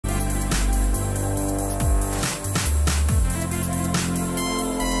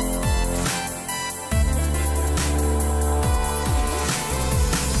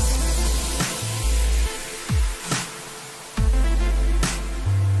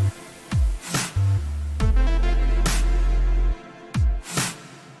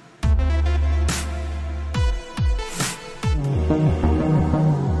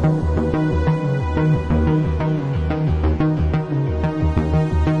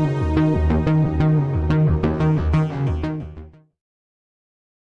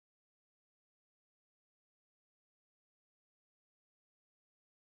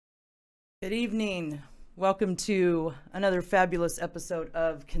Good evening. Welcome to another fabulous episode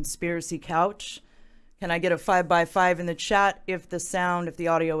of Conspiracy Couch. Can I get a 5x5 in the chat if the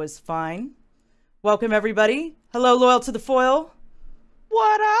audio is fine? Welcome, everybody. Hello, Loyal to the Foil.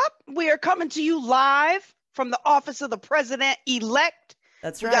 What up? We are coming to you live from the office of the president-elect.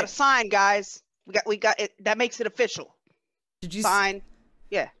 That's right. We got a sign, guys. We got it. That makes it official. Did you sign?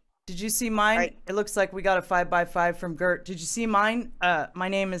 Yeah. Did you see mine? Right. It looks like we got a 5x5 from Gert. Did you see mine? My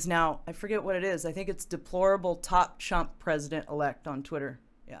name is now, I forget what it is. I think it's Deplorable Top Chump President-Elect on Twitter.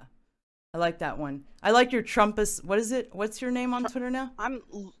 Yeah. I like that one. I like your Trumpus. What is it? What's your name on Twitter now? I'm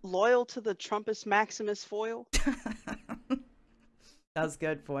loyal to the Trumpus Maximus Foil. That was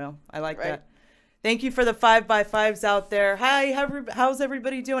good, Foil. I like that. Thank you for the 5x5s out there. Hi, how's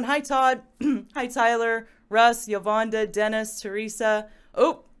everybody doing? Hi, Todd. Hi, Tyler, Russ, Yolanda, Dennis, Teresa.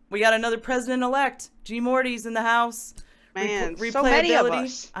 Oh, we got another president-elect. G. Morty's in the house. Man, so many of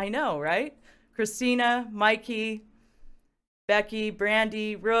us. I know, right? Christina, Mikey, Becky,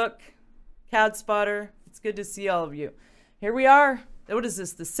 Brandy, Rook, Cad Spotter. It's good to see all of you. Here we are. What is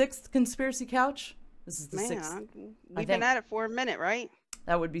this, the 6th Conspiracy Couch? This is the 6th. We've been at it for a minute, right?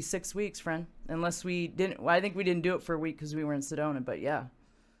 That would be 6 weeks, friend. Unless we didn't. Well, I think we didn't do it for a week because we were in Sedona, but yeah.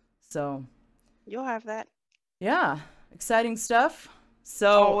 So. You'll have that. Yeah. Exciting stuff.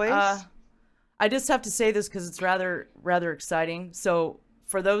 So. Always. I just have to say this because it's rather exciting. So,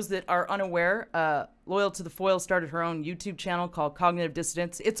 for those that are unaware, Loyal to the Foil started her own YouTube channel called Cognitive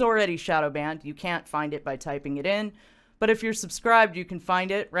Dissidence. It's already shadow banned. You can't find it by typing it in. But if you're subscribed, you can find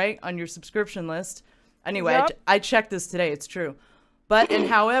it, right, on your subscription list. Anyway, Yep. I checked this today. It's true. But, and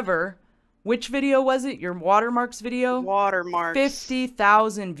however, which video was it? Your watermarks video? Watermarks.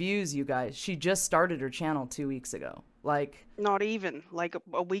 50,000 views, you guys. She just started her channel 2 weeks ago. Like. Not even. Like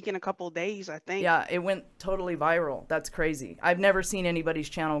a week and a couple of days, I think. Yeah, it went totally viral. That's crazy. I've never seen anybody's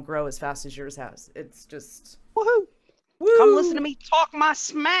channel grow as fast as yours has. It's just. Woohoo. Woo! Come listen to me talk my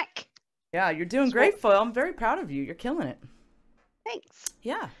smack. Yeah, you're doing great, Foil. I'm very proud of you. You're killing it. Thanks.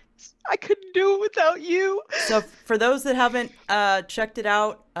 Yeah. I couldn't do it without you. So for those that haven't checked it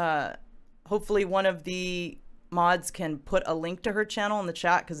out, hopefully one of the mods can put a link to her channel in the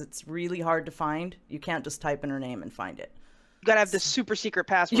chat because it's really hard to find. You can't just type in her name and find it. You gotta have the super secret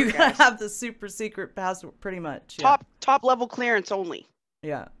password. You gotta have the super secret password, pretty much. Yeah. Top level clearance only.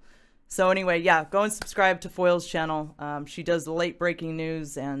 Yeah. So anyway, yeah, go and subscribe to Foil's channel. She does the late breaking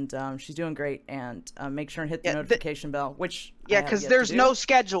news, and she's doing great. And make sure and hit the notification bell. Which because there's no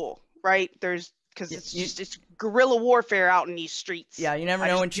schedule, right? Because it's guerrilla warfare out in these streets. Yeah, you never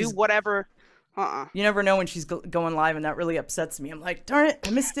know when she's do whatever. You never know when she's going live, and that really upsets me. I'm like, darn it, I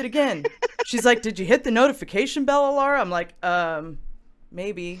missed it again. She's like, did you hit the notification bell, Alara? I'm like,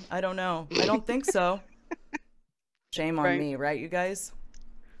 maybe. I don't know. I don't think so. Shame on me, right, you guys?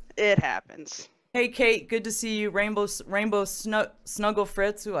 It happens. Hey, Kate, good to see you. Rainbow Snuggle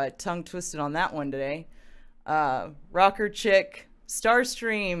Fritz. Ooh, I tongue twisted on that one today. Rocker Chick,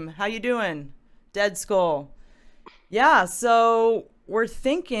 Starstream, how you doing? Dead Skull. Yeah, so we're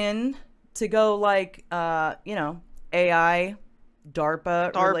thinking to go like, AI,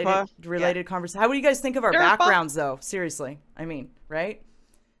 DARPA related conversation. How do you guys think of our backgrounds, though? Seriously, I mean, right?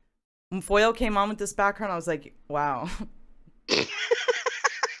 When Foil came on with this background, I was like, wow.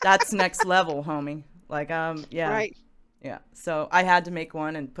 That's next level, homie. Like, yeah. Right. Yeah. So I had to make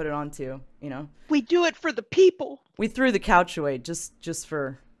one and put it on too, We do it for the people. We threw the couch away just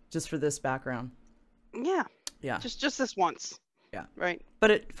for this background. Yeah. Yeah. Just this once. Yeah. Right.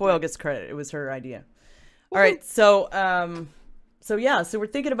 But Foil gets credit. It was her idea. All right. So, yeah, so we're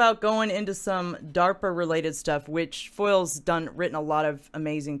thinking about going into some DARPA related stuff, which Foil's written a lot of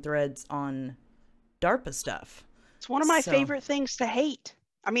amazing threads on DARPA stuff. It's one of my favorite things to hate.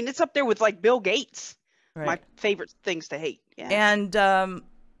 I mean, it's up there with like Bill Gates. Right. My favorite things to hate. Yeah. And,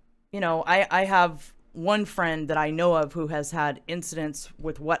 I have one friend that I know of who has had incidents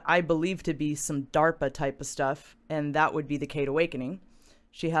with what I believe to be some DARPA type of stuff. And that would be the Kate Awakening.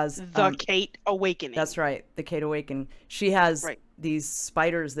 She has the Kate Awakening. That's right. The Kate Awakening. She has these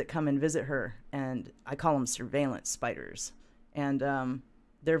spiders that come and visit her. And I call them surveillance spiders. And,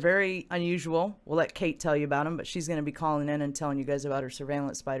 they're very unusual. We'll let Kate tell you about them, but she's going to be calling in and telling you guys about her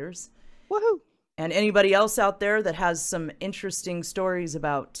surveillance spiders. Woohoo! And anybody else out there that has some interesting stories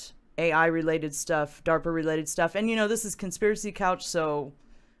about AI-related stuff, DARPA-related stuff. And, this is Conspiracy Couch, so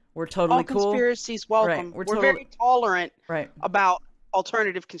we're totally cool. All conspiracies welcome. Right. We're very tolerant about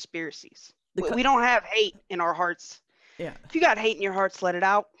alternative conspiracies. We don't have hate in our hearts. Yeah. If you got hate in your hearts, let it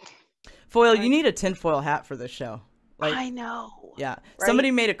out. Foil, you need a tinfoil hat for this show. Like, I know. yeah. Right?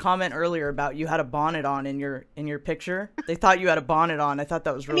 Somebody made a comment earlier about you had a bonnet on in your picture. They thought you had a bonnet on. I thought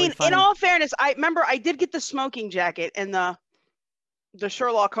that was really funny. In all fairness, I remember I did get the smoking jacket and the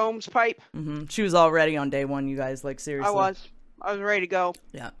Sherlock Holmes pipe. She was all ready on day one, you guys. Like, seriously. I was ready to go.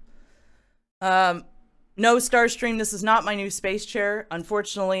 Yeah. No, Starstream, this is not my new space chair.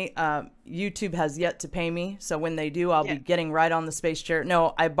 Unfortunately, YouTube has yet to pay me. So when they do, I'll be getting right on the space chair.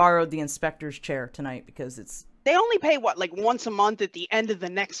 No, I borrowed the inspector's chair tonight because it's... They only pay, what, like once a month at the end of the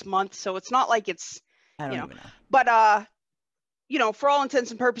next month. So it's not like it's, I don't even know. But, for all intents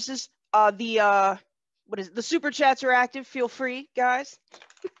and purposes, the super chats are active. Feel free, guys.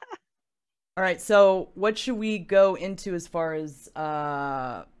 All right, so what should we go into as far as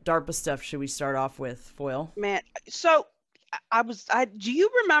DARPA stuff? Should we start off with, Foil? Man, so do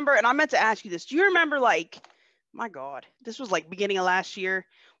you remember, and I meant to ask you this, do you remember, like, my God, this was like beginning of last year,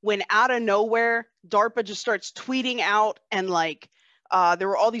 when out of nowhere, DARPA just starts tweeting out and like, there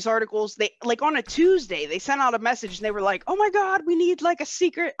were all these articles, they like on a Tuesday, they sent out a message and they were like, oh my God, we need like a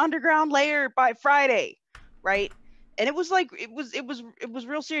secret underground layer by Friday, right? And it was like, it was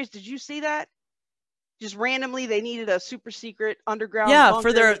real serious. Did you see that? Just randomly, they needed a super secret underground bunker.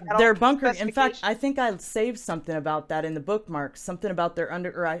 For their bunker. In fact, I think I saved something about that in the bookmarks. Something about their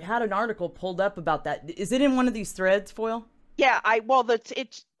or I had an article pulled up about that. Is it in one of these threads, Foil? Yeah, I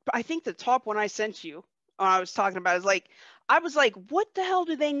think the top one I sent you, I was talking about is like, I was like, what the hell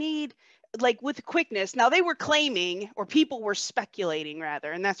do they need? Like with quickness. Now they were claiming, or people were speculating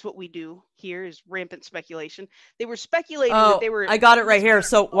rather, and that's what we do here is rampant speculation. They were speculating that they were. I got it right here.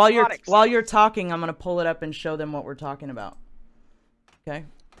 So while you're talking, I'm gonna pull it up and show them what we're talking about. Okay.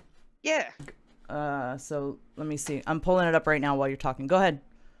 Yeah. So let me see. I'm pulling it up right now while you're talking. Go ahead.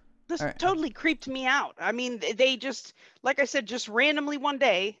 This totally creeped me out. I mean, they just, like I said, just randomly one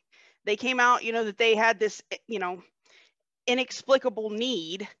day, they came out, that they had this, inexplicable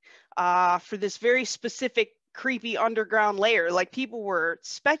need for this very specific creepy underground layer. Like people were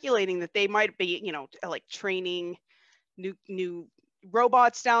speculating that they might be, like training new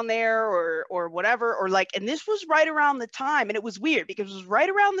robots down there or whatever, or like, and this was right around the time, and it was weird because it was right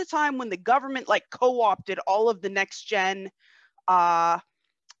around the time when the government like co-opted all of the next gen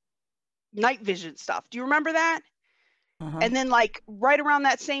night vision stuff. Do you remember that? And then like right around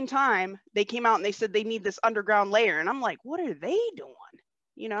that same time, they came out and they said they need this underground layer. And I'm like, what are they doing?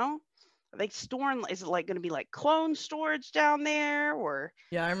 Are they storing, is it like going to be like clone storage down there or?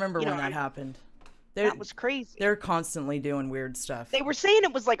 Yeah, I remember when that happened. That was crazy. They're constantly doing weird stuff. They were saying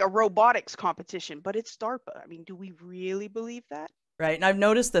it was like a robotics competition, but it's DARPA. I mean, do we really believe that? Right. And I've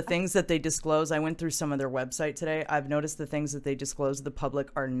noticed the things that they disclose. I went through some of their website today. I've noticed the things that they disclose to the public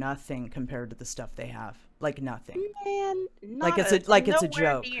are nothing compared to the stuff they have. Like nothing. Man, it's a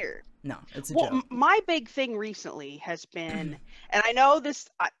joke. Near. No, it's a joke. My big thing recently has been, and I know this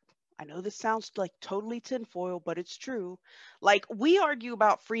sounds like totally tinfoil, but it's true. Like we argue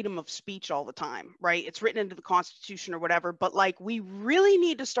about freedom of speech all the time, right? It's written into the Constitution or whatever, but like we really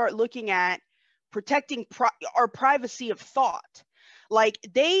need to start looking at protecting our privacy of thought. Like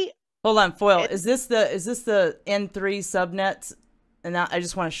Hold on, Foil. Is this the N3 subnets? And I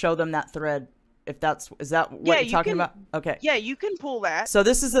just want to show them that thread. Is that what you're talking about? Okay. Yeah, you can pull that. So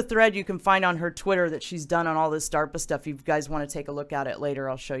this is a thread you can find on her Twitter that she's done on all this DARPA stuff. If you guys want to take a look at it later,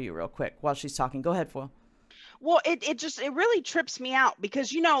 I'll show you real quick while she's talking. Go ahead, Foil. Well, it really trips me out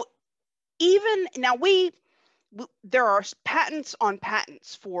because even now there are patents on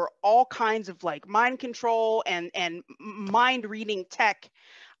patents for all kinds of like mind control and mind reading tech.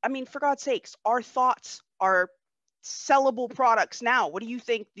 I mean, for God's sakes, our thoughts are sellable products now. What do you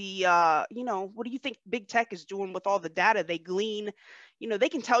think what do you think big tech is doing with all the data they glean? They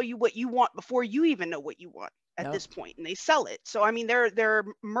can tell you what you want before you even know what you want at this point, and they sell it. So I mean, they're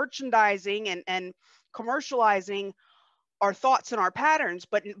merchandising and commercializing our thoughts and our patterns,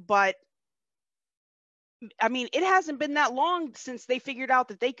 but I mean, it hasn't been that long since they figured out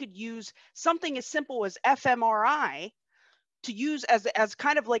that they could use something as simple as fMRI to use as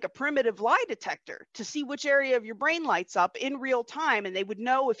kind of like a primitive lie detector to see which area of your brain lights up in real time. And they would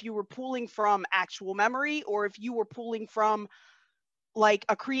know if you were pulling from actual memory or if you were pulling from like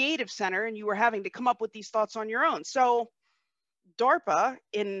a creative center and you were having to come up with these thoughts on your own. So DARPA,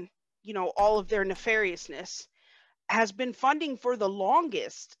 in, all of their nefariousness, has been funding for the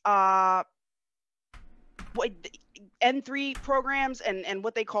longest N3 programs and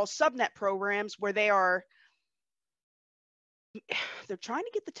what they call subnet programs, where they're trying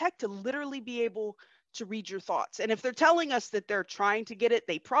to get the tech to literally be able to read your thoughts. And if they're telling us that they're trying to get it,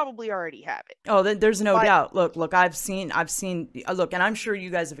 they probably already have it. Oh, then there's no But doubt. Look, I've seen, look, and I'm sure you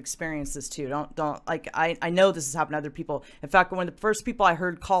guys have experienced this too. Don't, like, I know this has happened to other people. In fact, one of the first people I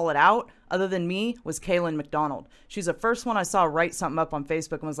heard call it out, other than me, was Kaylin McDonald. She's the first one I saw write something up on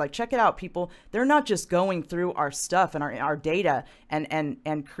Facebook and was like, check it out, people. They're not just going through our stuff and our data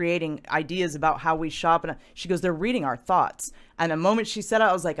and creating ideas about how we shop. And she goes, they're reading our thoughts. And the moment she said it,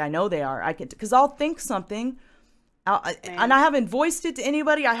 I was like, I know they are. I can, because I'll think something. And I haven't voiced it to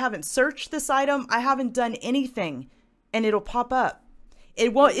anybody. I haven't searched this item. I haven't done anything, and it'll pop up.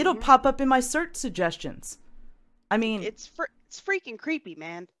 It'll pop up in my search suggestions. I mean, it's freaking creepy,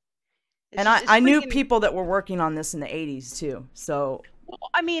 man. I knew people that were working on this in the 80s too. So,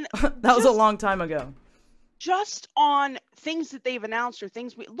 I mean, that was a long time ago. Just on things that they've announced or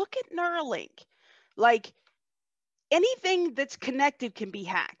things look at Neuralink, like. Anything that's connected can be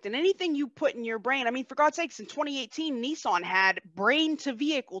hacked, and anything you put in your brain. I mean, for God's sakes, in 2018, Nissan had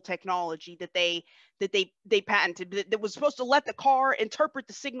brain-to-vehicle technology that they patented that was supposed to let the car interpret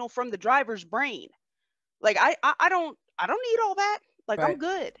the signal from the driver's brain. Like, I don't need all that. Like, right. I'm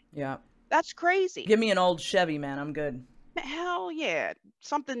good. Yeah, that's crazy. Give me an old Chevy, man. I'm good. Hell yeah,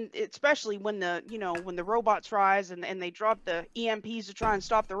 something. Especially when the when the robots rise and they drop the EMPs to try and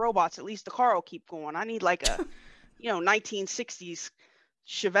stop the robots. At least the car will keep going. I need like a 1960s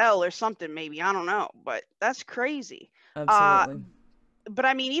Chevelle or something, maybe. I don't know, but that's crazy. Absolutely. But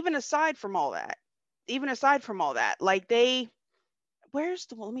I mean, even aside from all that, like let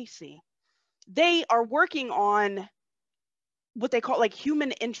me see. They are working on what they call like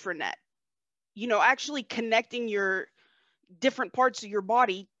human intranet, actually connecting your different parts of your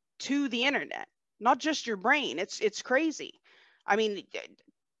body to the internet, not just your brain. It's crazy. I mean,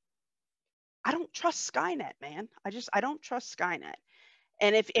 I don't trust Skynet, man. I don't trust Skynet.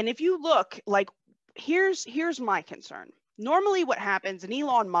 And if you look, like, here's my concern. Normally what happens, and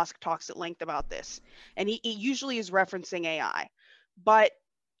Elon Musk talks at length about this, and he usually is referencing AI, but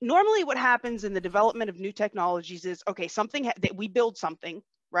normally what happens in the development of new technologies is, okay, that we build something,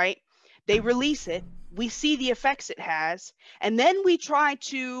 right? They release it, we see the effects it has, and then we try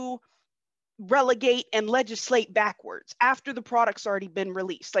to relegate and legislate backwards after the product's already been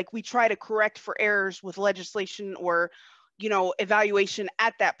released. Like, we try to correct for errors with legislation or, evaluation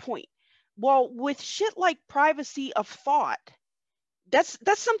at that point. Well, with shit like privacy of thought, that's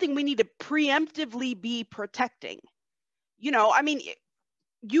something we need to preemptively be protecting. I mean,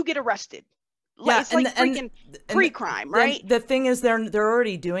 you get arrested. Yeah, it's like freaking pre-crime, right? The thing is, they're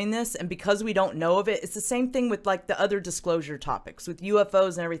already doing this, and because we don't know of it, it's the same thing with like the other disclosure topics with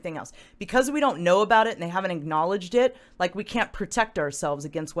UFOs and everything else. Because we don't know about it and they haven't acknowledged it, like, we can't protect ourselves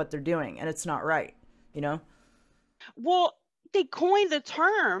against what they're doing, and it's not right, Well, they coined the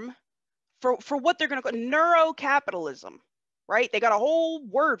term for what they're going to call neurocapitalism, right? They got a whole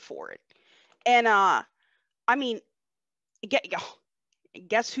word for it, and I mean,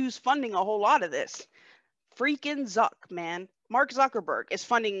 guess who's funding a whole lot of this? Freaking Zuck, man. Mark Zuckerberg is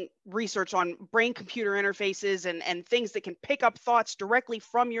funding research on brain-computer interfaces and things that can pick up thoughts directly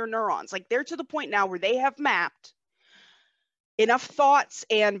from your neurons. Like, they're to the point now where they have mapped enough thoughts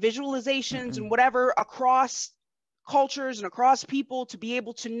and visualizations and whatever across cultures and across people to be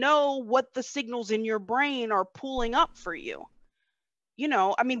able to know what the signals in your brain are pulling up for you.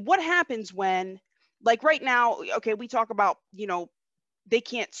 I mean, what happens when, like, right now, okay, we talk about, they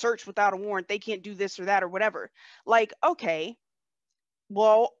can't search without a warrant. They can't do this or that or whatever. Like, okay,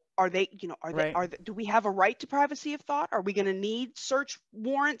 well, do we have a right to privacy of thought? Are we going to need search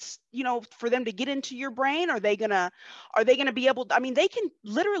warrants, for them to get into your brain? Are they going to be able to, I mean, they can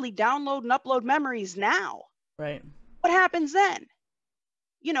literally download and upload memories now. Right. What happens then?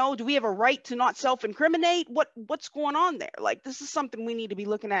 Do we have a right to not self-incriminate? What's going on there? Like, this is something we need to be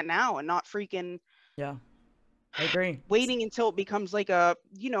looking at now and not freaking. Yeah. I agree. Waiting until it becomes like a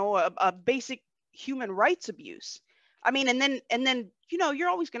basic human rights abuse. I mean, and then you're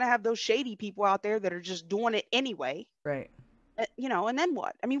always going to have those shady people out there that are just doing it anyway. Right. And then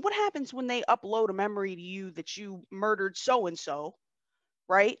what? I mean, what happens when they upload a memory to you that you murdered so-and-so,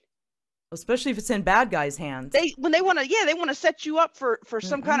 right? Especially if it's in bad guys' hands. When they want to set you up for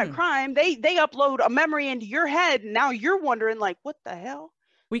some kind of crime, they upload a memory into your head, and now you're wondering, like, what the hell?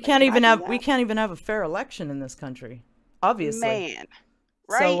 We can't even have a fair election in this country, obviously. Man,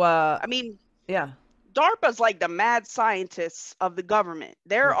 right? So, I mean, yeah. DARPA's like the mad scientists of the government.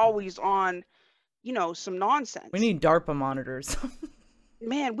 They're always on, some nonsense. We need DARPA monitors.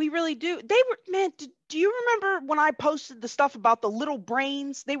 Man, we really do. Do you remember when I posted the stuff about the little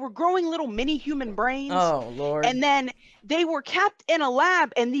brains? They were growing little mini human brains. Oh, Lord. And then they were kept in a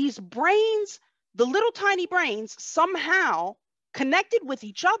lab, and these brains the little tiny brains somehow connected with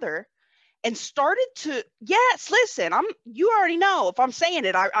each other and started to, yes, listen, you already know if I'm saying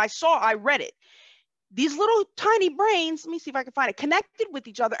it, I read it. These little tiny brains, let me see if I can find it, connected with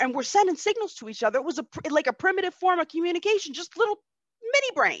each other and were sending signals to each other. It was like a primitive form of communication, just little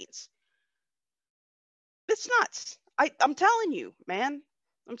mini brains. It's nuts. I'm telling you, man.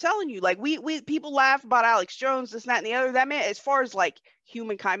 I'm telling you, like we people laugh about Alex Jones, this, that, and the other. That man, as far as like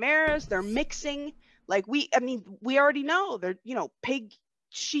human chimeras, they're mixing. Like we already know they're, pig,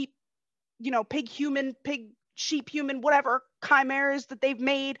 sheep, pig, human, pig, sheep, human, whatever chimeras that they've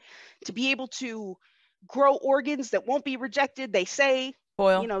made to be able to grow organs that won't be rejected. They say,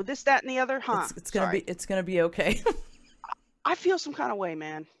 Foil. This, that, and the other. Huh? It's gonna be okay. I feel some kind of way,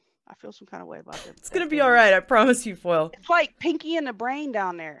 man. I feel some kind of way about that. It's gonna be all right. I promise you, Foil. It's like Pinky in the Brain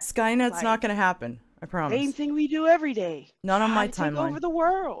down there. Skynet's like, not gonna happen. I promise. Same thing we do every day. Not on my timeline. Take over the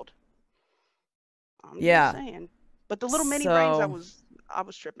world. I'm just saying. But the little mini brains, I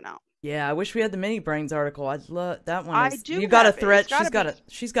was tripping out. Yeah, I wish we had the mini brains article. I'd love that one. I do. You got a thread.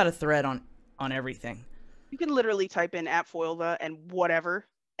 She's got a thread on everything. You can literally type in @Foilda and whatever,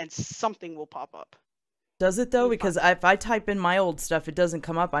 and something will pop up. Does it though? Because if I type in my old stuff, it doesn't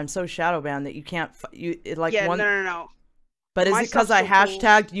come up. I'm so shadow banned that you can't. No. But is it because I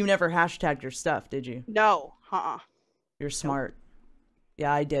hashtagged? Cool. You never hashtagged your stuff, did you? No. You're smart. Nope.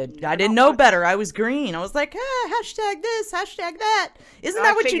 Yeah, I did. I didn't know better. I was green. I was like, hashtag this, hashtag that. Isn't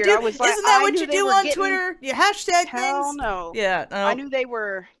that what you do? Isn't that what you do on Twitter? You hashtag things? Hell no. Yeah. No. I knew they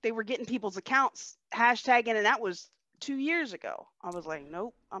were getting people's accounts hashtagging, and that was 2 years ago. I was like,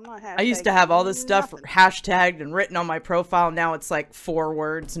 nope, I'm not hashtagging. I used to have all this stuff hashtagged and written on my profile. Now it's like 4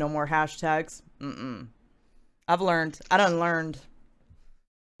 words, no more hashtags. I've learned. I done learned.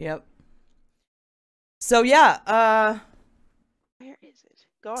 Yep. So yeah, where is it?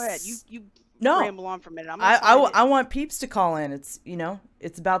 Go ahead. You no. ramble on for a minute. I want peeps to call in. It's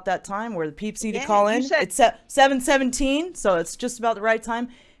it's about that time where the peeps need to call in. It's 7:17, so it's just about the right time.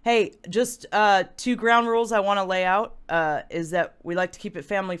 Hey, just 2 ground rules I want to lay out is that we like to keep it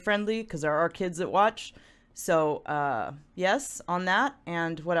family friendly because there are kids that watch. So yes, on that.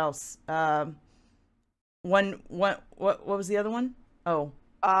 And what else? What was the other one? We're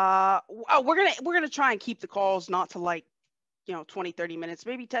gonna try and keep the calls not to like 20-30 minutes,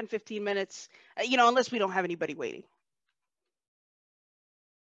 maybe 10-15 minutes, unless we don't have anybody waiting.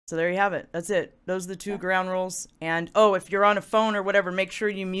 So there you have it. That's it. Those are the 2 ground rules. And if you're on a phone or whatever, make sure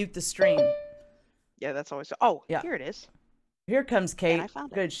you mute the stream. Yeah, that's always. Yeah. Here it is. Here comes Kate. I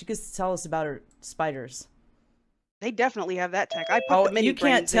found it. Good. She gets to tell us about her spiders. They definitely have that tech. I put the mini you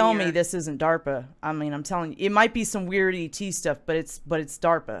can't tell me this isn't Darpa. I mean, I'm telling you, it might be some weird ET stuff, but it's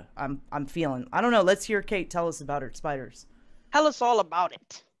Darpa. I'm feeling. I don't know. Let's hear Kate tell us about her spiders. Tell us all about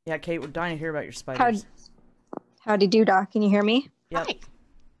it. Yeah, Kate, we're dying to hear about your spiders. Howdy do, Doc. Can you hear me? Yep.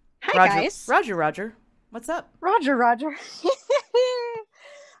 Hi, Roger, guys. Roger. What's up? Roger.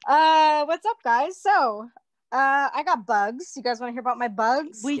 What's up, guys? So, I got bugs. You guys want to hear about my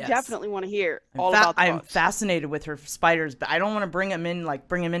bugs? We definitely want to hear all about the bugs. I'm fascinated with her spiders, but I don't want to bring them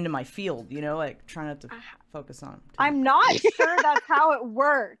into my field, try not to focus on them. I'm not sure that's how it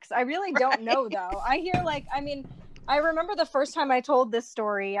works. I really don't know, though. I hear, I remember the first time I told this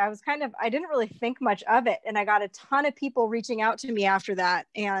story, I didn't really think much of it. And I got a ton of people reaching out to me after that.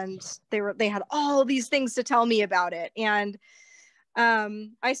 And they had all these things to tell me about it. And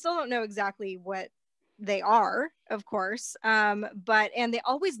I still don't know exactly what they are, of course. And they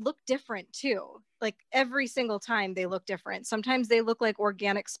always look different too. Like every single time they look different. Sometimes they look like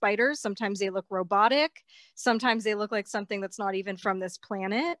organic spiders. Sometimes they look robotic. Sometimes they look like something that's not even from this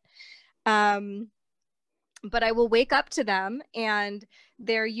planet. But I will wake up to them and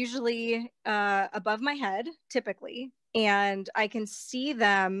they're usually above my head, typically, and I can see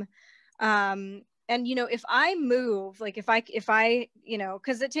them. And, if I move, like if I,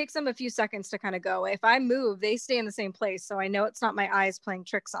 because it takes them a few seconds to kind of go, if I move, they stay in the same place. So I know it's not my eyes playing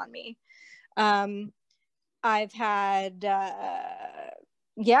tricks on me. I've had,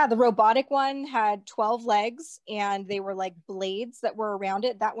 the robotic one had 12 legs and they were like blades that were around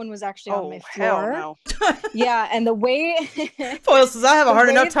it. That one was actually on my floor. Hell no. Yeah, and the way Foil says I have a hard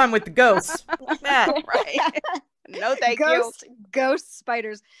enough time with the ghosts. Right. No, thank you. Ghost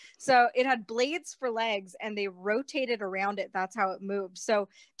spiders. So it had blades for legs and they rotated around it. That's how it moved. So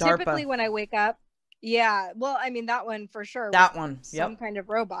Darpa. Typically when I wake up, that one for sure. That one. Yep. Some kind of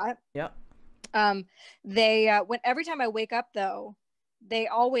robot. Yep. Every time I wake up though, they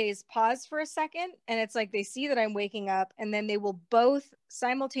always pause for a second and it's like they see that I'm waking up and then they will both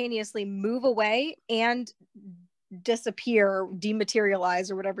simultaneously move away and disappear,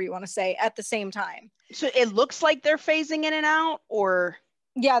 dematerialize, or whatever you want to say at the same time. So it looks like they're phasing in and out, or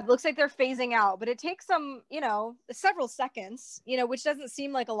yeah, it looks like they're phasing out, but it takes some, several seconds, which doesn't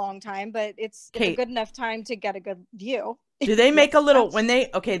seem like a long time, but it's a good enough time to get a good view. Do they make a little when they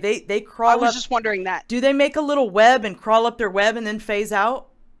crawl up? I was just wondering that. Do they make a little web and crawl up their web and then phase out?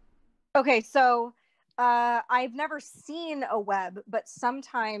 Okay, so I've never seen a web, but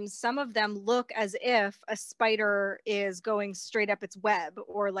sometimes some of them look as if a spider is going straight up its web,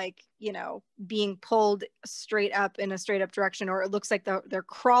 or like, being pulled straight up in a straight up direction, or it looks like they're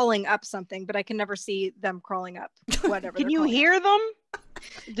crawling up something, but I can never see them crawling up whatever. Can you hear them?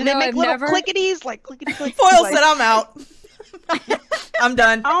 Do they No, make I've little never... clickities, like clickety click? Foil said, "I'm out. I'm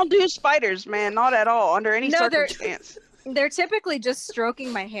done." I don't do spiders, man, not at all, under any circumstance. They're typically just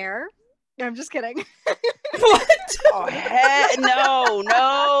stroking my hair. I'm just kidding. What? Oh,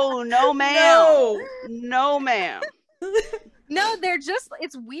 no, ma'am. No, ma'am. No, they're just,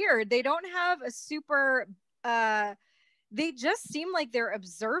 it's weird. They don't have a super, they just seem like they're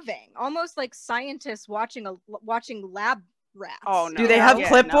observing, almost like scientists watching lab rats. Oh, no. Do they have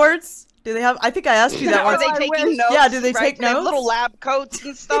clipboards? No. Do they have, I think I asked you that once. Are they taking notes? Yeah, do they take notes? They have little lab coats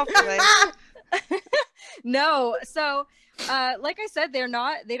and stuff? No, so... like I said,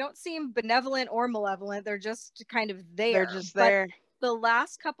 they don't seem benevolent or malevolent. They're just kind of there. They're just there. But the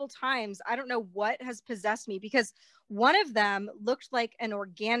last couple times, I don't know what has possessed me, because one of them looked like an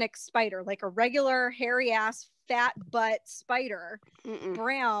organic spider, like a regular hairy ass fat butt spider,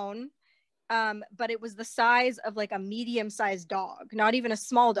 brown. But it was the size of like a medium-sized dog, not even a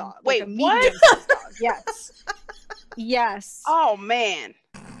small dog. Wait, like a medium-sized dog. Yes. Yes. Oh man.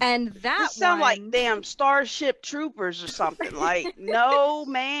 And that sound like damn Starship Troopers or something. Like, no,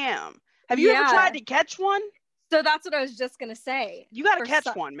 ma'am. Have you ever tried to catch one? So that's what I was just gonna say. You gotta catch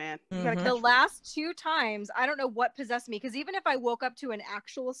one, man. You gotta catch the last 2 times, I don't know what possessed me, because even if I woke up to an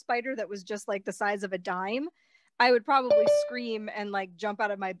actual spider that was just like the size of a dime, I would probably scream and like jump out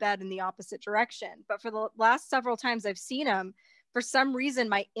of my bed in the opposite direction. But for the last several times I've seen them, for some reason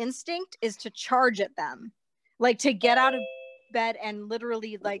my instinct is to charge at them, like to get out of bed and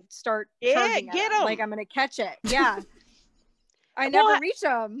literally like start charging at them. Like I'm gonna catch it. Yeah. I never reach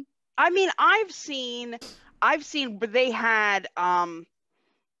them. I mean, I've seen where they had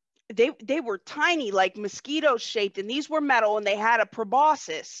they were tiny, like mosquito shaped, and these were metal, and they had a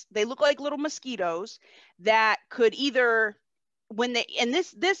proboscis. They look like little mosquitoes that could either, when they, and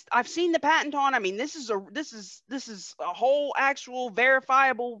this I've seen the patent on. I mean, this is a whole actual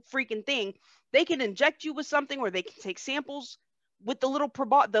verifiable freaking thing. They can inject you with something, or they can take samples with the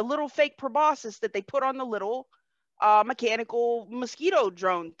little fake proboscis that they put on the little mechanical mosquito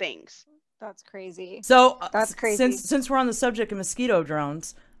drone things. That's crazy. So that's crazy. Since we're on the subject of mosquito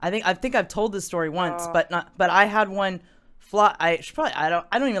drones, I think I've told this story once, but I had one fly. I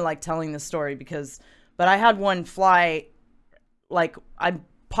don't even like telling this story but I had one fly. Like, I'm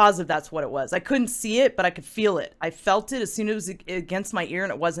positive that's what it was. I couldn't see it, but I could feel it. I felt it as soon as it was against my ear,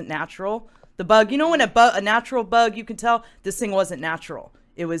 and it wasn't natural. The bug, when a natural bug, you can tell this thing wasn't natural.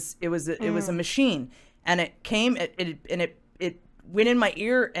 It was a machine, and it came, it went in my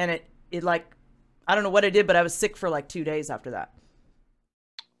ear, and it like, I don't know what it did, but I was sick for like 2 days after that.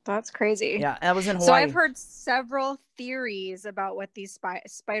 That's crazy. Yeah, that was in Hawaii. So I've heard several theories about what these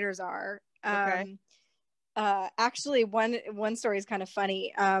spiders are. Okay. Actually, one story is kind of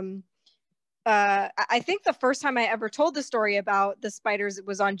funny. I think the first time I ever told the story about the spiders, it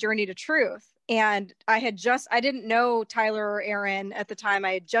was on Journey to Truth. And I didn't know Tyler or Aaron at the time.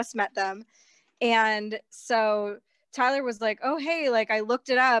 I had just met them. And so Tyler was like, oh, hey, like I looked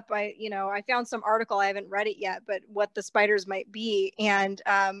it up. I found some article. I haven't read it yet, but what the spiders might be. And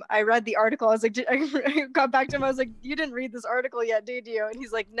I read the article. I was like, I got back to him. I was like, you didn't read this article yet, did you? And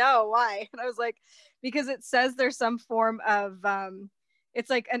he's like, no, why? And I was like, because it says there's some form of, it's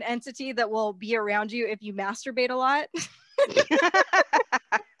like an entity that will be around you if you masturbate a lot.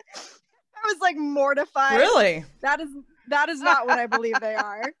 I was like mortified. Really? That is not what I believe they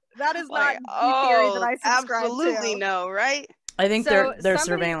are. That is not the theory that I subscribe absolutely to. No, right? I think they're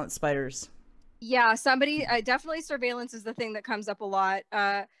surveillance spiders. Yeah, definitely surveillance is the thing that comes up a lot.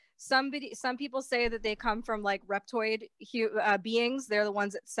 Some people say that they come from like reptoid beings. They're the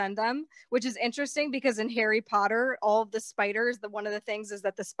ones that send them, which is interesting because in Harry Potter, all of the spiders, one of the things is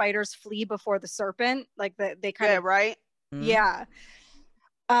that the spiders flee before the serpent. Like they kind of, right? Yeah.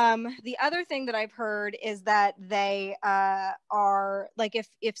 The other thing that I've heard is that they are like,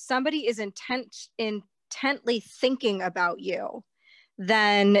 if somebody is intently thinking about you,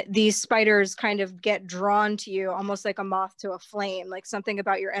 then these spiders kind of get drawn to you, almost like a moth to a flame. Like something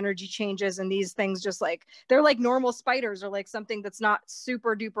about your energy changes, and these things just like, they're like normal spiders, or like something that's not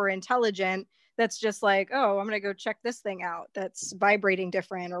super duper intelligent, that's just like, oh, I'm gonna go check this thing out that's vibrating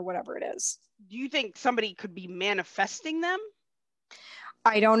different or whatever it is. Do you think somebody could be manifesting them?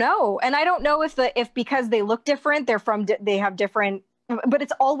 I don't know. And I don't know if because they look different, they have different, but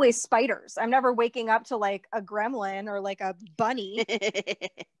it's always spiders. I'm never waking up to like a gremlin or like a bunny.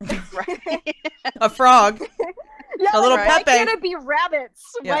 A frog. Yeah, a little like, Pepe. why can't it be rabbits?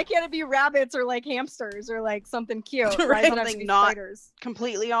 Yeah. Why can't it be rabbits or like hamsters or like something cute? Right. Why does it have to Something be not spiders?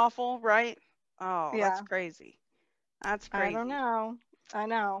 completely awful, right? Oh, Yeah. that's crazy. That's crazy. I don't know. I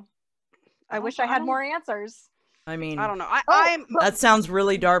know. I don't- wish I I had don't- more answers. I mean, I don't know. Oh, I'm that sounds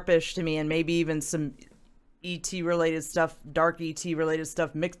really DARPish to me, and maybe even some ET related stuff, dark ET related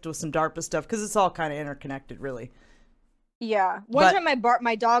stuff mixed with some DARPA stuff, because it's all kind of interconnected, really. Yeah. One But- time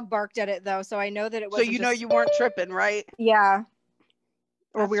my dog barked at it though, so I know that it so wasn't you know just- you weren't tripping, right? Yeah.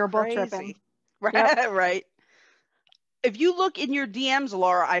 Or we That's were both crazy. tripping. Right, right. If you look in your DMs,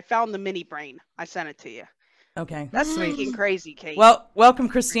 Laura, I found the mini brain. I sent it to you. Okay, That's sweet. freaking crazy, Kate. Well, welcome,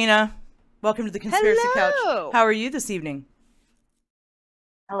 Christina. Welcome to the Conspiracy Hello. Couch. How are you this evening?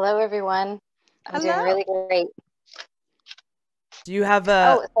 Hello, everyone. I'm doing really great. Do you have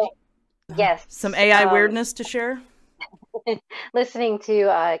Yes. some AI weirdness to share? Listening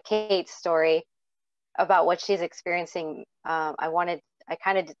to Kate's story about what she's experiencing, I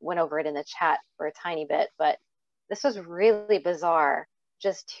kind of went over it in the chat for a tiny bit, but this was really bizarre.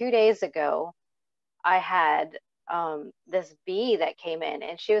 Just 2 days ago, I had this bee that came in,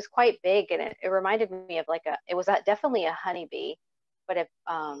 and she was quite big, and it reminded me of it was definitely a honeybee, but it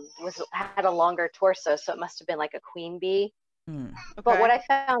had a longer torso, so it must have been like a queen bee. Hmm. But what I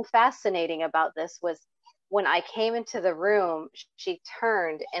found fascinating about this was when I came into the room, she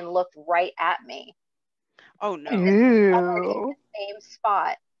turned and looked right at me. Oh no. Hovered in the same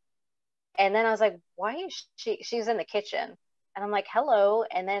spot. And then I was like, why is she's in the kitchen? And I'm like, hello.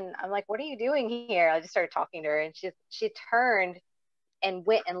 And then I'm like, what are you doing here? I just started talking to her, and she turned and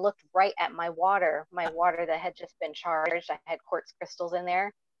went and looked right at my water that had just been charged. I had quartz crystals in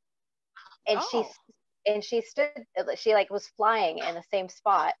there. And she was flying in the same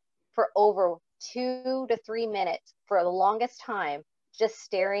spot for over 2 to 3 minutes for the longest time, just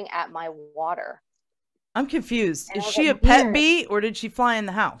staring at my water. I'm confused. And Is I was she a like, pet weird. bee, or did she fly in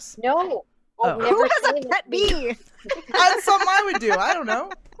the house? No. Oh. Never Who has seen a pet bee? That's something I would do. I don't know.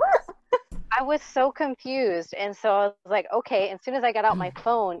 I was so confused. And so I was like, okay. As soon as I got out my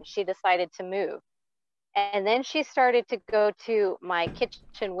phone, she decided to move. And then she started to go to my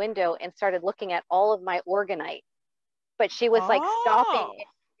kitchen window and started looking at all of my organite. But she was like stopping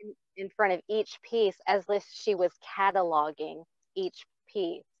in front of each piece as if she was cataloging each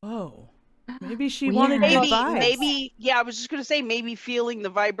piece. Oh, maybe she Weird. wanted good Maybe, vibes. yeah, I was just going to say, maybe feeling the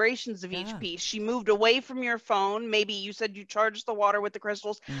vibrations of Yeah. each piece. She moved away from your phone. Maybe you said you charged the water with the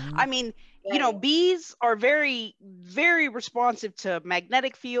crystals. Mhm. I mean, you know, bees are very, very responsive to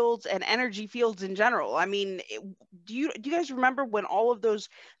magnetic fields and energy fields in general. I mean, do you guys remember when all of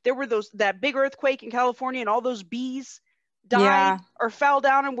there were that big earthquake in California, and all those bees died Yeah. or fell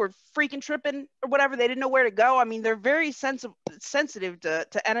down and were freaking tripping or whatever? They didn't know where to go. I mean, they're very sensitive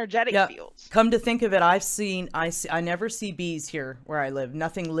to energetic Yeah. fields. Come to think of it, I never see bees here where I live.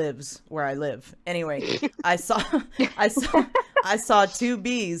 Nothing lives where I live. Anyway, I saw 2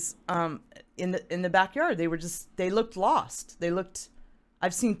 bees in the backyard. They looked lost.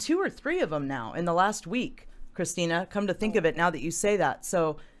 I've seen 2 or 3 of them now in the last week, Christina, come to think of it now that you say that.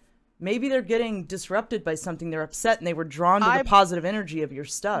 So maybe they're getting disrupted by something. They're upset and they were drawn to the positive energy of your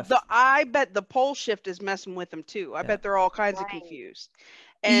stuff. I bet the pole shift is messing with them too. I bet they're all kinds of confused.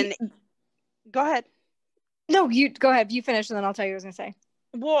 And go ahead. No, you go ahead. You finish, and then I'll tell you what I was gonna say.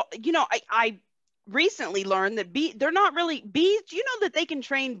 Well, you know, I recently learned that they're not really bees. Do you know that they can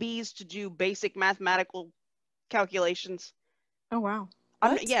train bees to do basic mathematical calculations? Oh wow.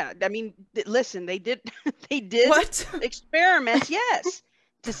 Yeah, I mean, listen, they did What? experiments, yes,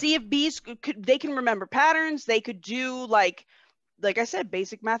 to see if bees they can remember patterns. They could do like I said,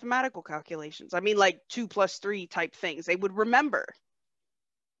 basic mathematical calculations. I mean, like 2 + 3 type things. They would remember.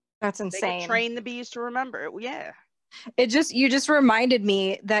 That's They insane. could train the bees to remember it. Yeah. You just reminded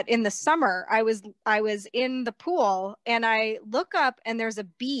me that in the summer I was in the pool, and I look up and there's a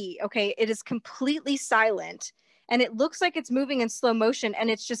bee. Okay, it is completely silent, and it looks like it's moving in slow motion, and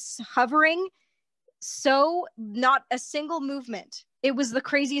it's just hovering, so not a single movement. It was the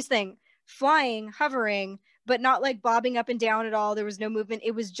craziest thing. Flying, hovering, but not like bobbing up and down at all. There was no movement.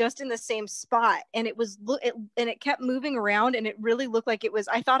 It was just in the same spot, and it kept moving around, and it really looked like it was.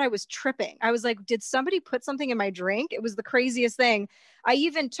 I thought I was tripping. I was like, did somebody put something in my drink? It was the craziest thing.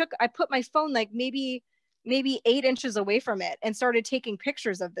 I put my phone like maybe 8 inches away from it and started taking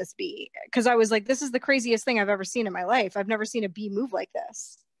pictures of this bee, because I was like, this is the craziest thing I've ever seen in my life. I've never seen a bee move like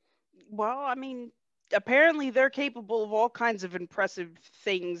this. Well, I mean, apparently they're capable of all kinds of impressive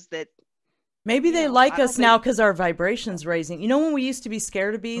things that maybe they like us now because our vibration's raising. You know, when we used to be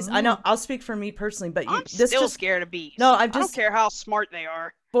scared of bees? I know, I'll speak for me personally, but I'm still scared of bees. No, I don't care how smart they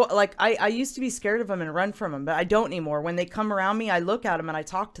are. Well, like, I used to be scared of them and run from them, but I don't anymore. When they come around me, I look at them and I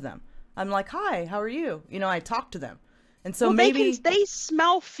talk to them. I'm like, hi, how are you? You know, I talk to them. And so maybe they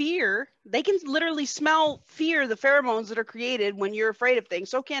smell fear. They can literally smell fear, the pheromones that are created when you're afraid of things.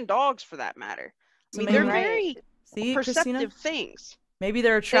 So can dogs, for that matter. I mean, they're very perceptive things. Maybe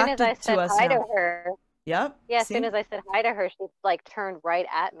they're attracted to us. As soon as I said hi to her. Yep. Yeah, as soon as I said hi to her, she like turned right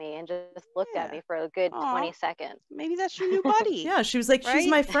at me and just looked at me for a good 20 seconds. Maybe that's your new buddy. Yeah, she was like, she's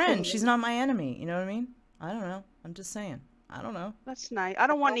my friend. She's not my enemy. You know what I mean? I don't know. I'm just saying. I don't know. That's nice. I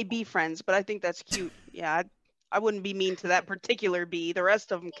don't want any bee friends, but I think that's cute. Yeah, I wouldn't be mean to that particular bee. The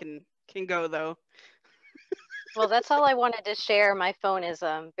rest of them can go though. Well, that's all I wanted to share. My phone is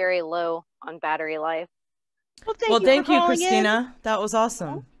very low on battery life. Well, thank you, Christina. That was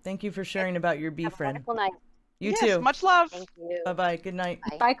awesome. Thank you for sharing about your bee friend. Wonderful night. You too. Much love. Thank you. Bye-bye. Good night.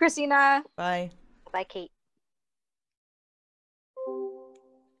 Bye. Bye, Christina. Bye. Bye, Kate.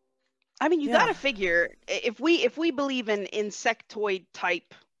 I mean, you gotta figure, if we believe in insectoid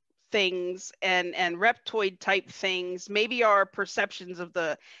type things and reptoid type things, maybe our perceptions of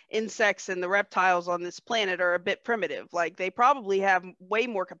the insects and the reptiles on this planet are a bit primitive. Like, they probably have way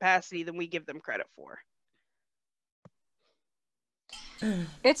more capacity than we give them credit for.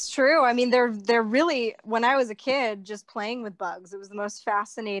 It's true. I mean, they're really, when I was a kid, just playing with bugs, it was the most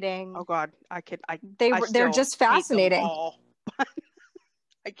fascinating. Oh God, they're just fascinating.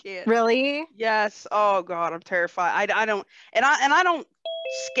 I can't. Really? Yes. Oh God, I'm terrified. I don't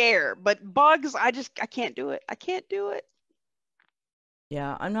scare, but bugs, I can't do it. I can't do it.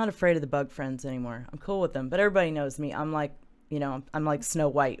 Yeah, I'm not afraid of the bug friends anymore. I'm cool with them, but everybody knows me. I'm like, you know, I'm like Snow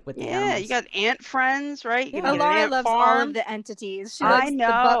White with the animals. Yeah, you got ant friends, right? Yeah. Alara loves all of the entities. She likes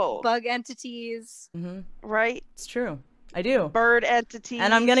the bug entities. Right? It's true. I do. Bird entities.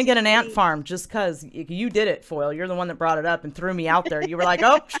 And I'm going to get an ant farm just because you did it, Foil. You're the one that brought it up and threw me out there. You were like,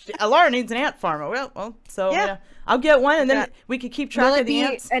 oh, Alara needs an ant farm. Well, so yeah. I'll get one, and then we could keep track of the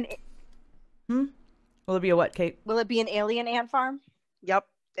ants. Will it be a what, Kate? Will it be an alien ant farm? Yep.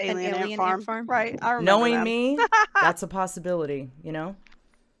 Alien ant farm. Right. I remember Knowing them. me, that's a possibility, you know?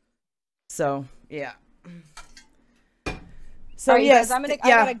 So, yeah. So right, yes,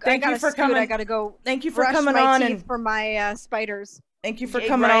 guys, thank you for coming. I gotta go. Thank you for coming on and for my spiders. Thank you for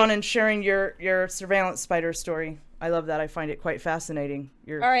coming on and sharing your surveillance spider story. I love that. I find it quite fascinating.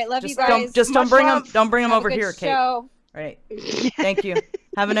 All right, love you guys. Don't bring them over here, Kate. Show. All right. Thank you.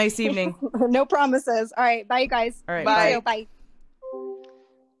 Have a nice evening. No promises. All right, bye, you guys. All right, bye. Bye.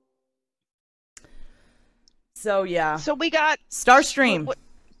 So yeah. So we got Starstream. What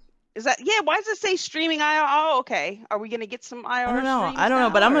is that? Yeah. Why does it say streaming IR? Oh, okay. Are we gonna get some IR? I don't know,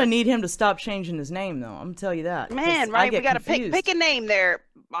 but I'm gonna need him to stop changing his name though. I'm gonna tell you that. Man, right? We gotta pick a name there.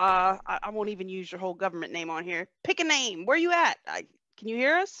 I won't even use your whole government name on here. Pick a name. Where you at? Can you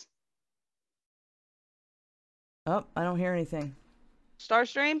hear us? Oh, I don't hear anything.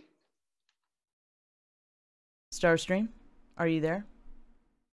 Starstream? Starstream? Are you there?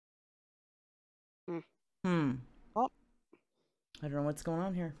 Oh. I don't know what's going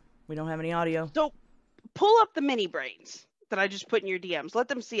on here. We don't have any audio. So pull up the mini brains that I just put in your DMs. Let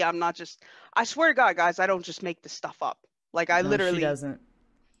them see I'm not just, I swear to God, guys, I don't just make this stuff up. Like I literally. She doesn't.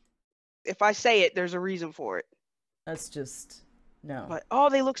 If I say it, there's a reason for it. That's just, no. But, oh,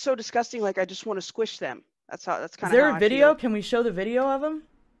 they look so disgusting. Like I just want to squish them. That's kind of. Is there a video? Can we show the video of them?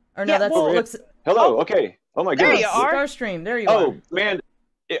 Or no, yeah, that's well, looks. Hello. Okay. Oh my there goodness. You are. Starstream. There you are. Oh man,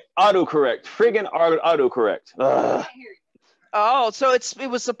 autocorrect. Friggin' autocorrect. Ugh. Oh, so it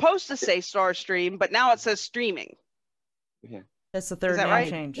was supposed to say Starstream, but now it says streaming. Yeah. That's the third name right?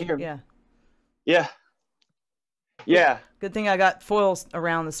 change. Yeah. Yeah. Yeah. Good thing I got foils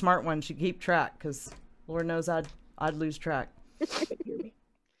around, the smart one. She keep track, because Lord knows I'd lose track.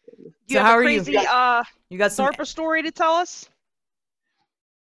 You have how a are crazy, you? You got some Darpa story to tell us?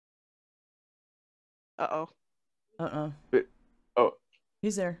 Uh-oh. Oh.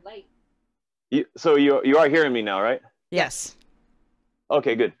 He's there. So you are hearing me now, right? Yes.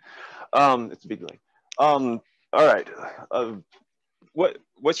 Okay, good. It's a big delay. All right.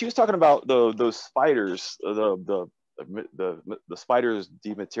 what she was talking about, those spiders, the spiders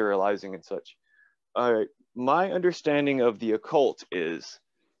dematerializing and such. My understanding of the occult is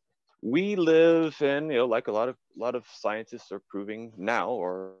we live in, like a lot of scientists are proving now,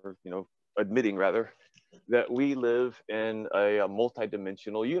 or admitting rather, that we live in a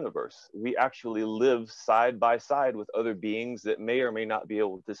multi-dimensional universe. We actually live side by side with other beings that may or may not be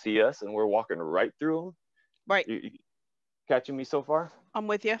able to see us, and we're walking right through them. Right. You catching me so far? I'm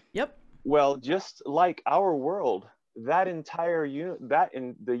with you. Yep. Well, just like our world, that entire that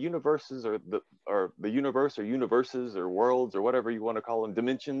in the universes, or the universe, or universes, or worlds, or whatever you want to call them,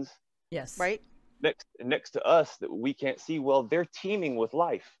 dimensions. Yes. Right. Next to us that we can't see, well, they're teeming with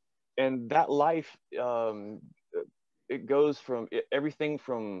life, and that life, it goes from everything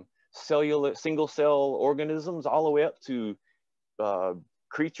from single cell organisms all the way up to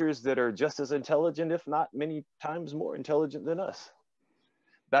creatures that are just as intelligent, if not many times more intelligent than us.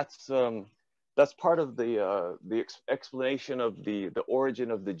 That's part of the explanation of the origin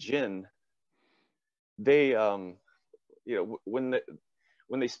of the jinn. They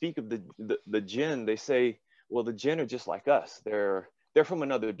when they speak of the jinn, they say, well, the jinn are just like us. They're from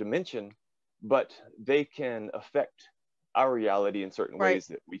another dimension, but they can affect our reality in certain ways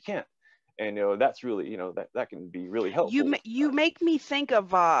that we can't. And that's really, that can be really helpful. You make me think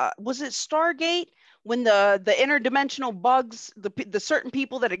of was it Stargate, when the interdimensional bugs, the certain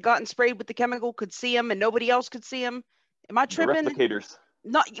people that had gotten sprayed with the chemical could see them and nobody else could see them? Am I tripping? The replicators.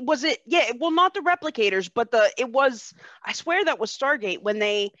 Not was it? Yeah, well, not the replicators, but it was. I swear that was Stargate, when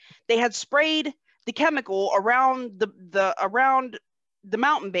they had sprayed the chemical around the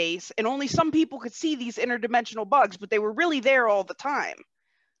mountain base, and only some people could see these interdimensional bugs, but they were really there all the time.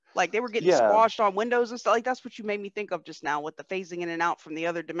 Like they were getting squashed on windows and stuff. Like that's what you made me think of just now with the phasing in and out from the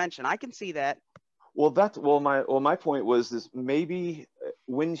other dimension. I can see that. Well, my point was this: maybe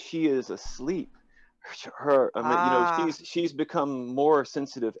when she is asleep, she's become more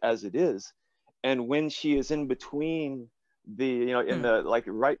sensitive as it is, and when she is in between in the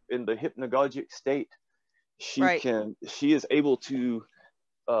right in the hypnagogic state, she is able to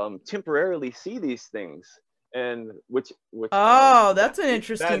temporarily see these things, and which that's an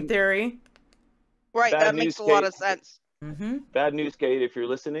interesting theory. Right, that makes a lot of sense. Mm-hmm. Bad news, Kate, if you're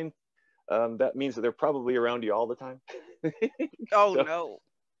listening, that means that they're probably around you all the time.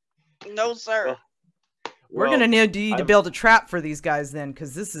 No, sir. We're gonna need to build a trap for these guys then,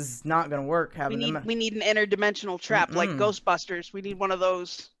 because this is not gonna work. We need an interdimensional trap like Ghostbusters. We need one of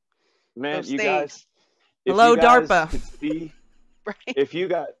those. Man, those you things. guys. Hello, DARPA. Right.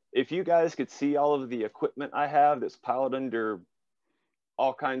 If you guys could see all of the equipment I have that's piled under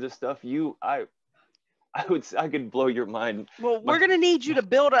all kinds of stuff, I could blow your mind. Well, we're gonna need you to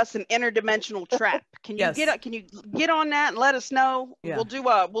build us an interdimensional trap. Can you Can you get on that and let us know? Yeah.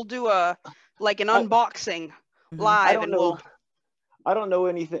 We'll do a like an unboxing live. I don't know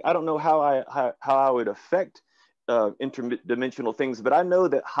anything. I don't know how I would affect interdimensional things, but I know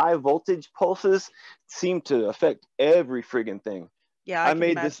that high voltage pulses seem to affect every friggin' thing. Yeah, I can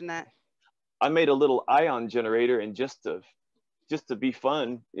imagine that. I made a little ion generator, and just to be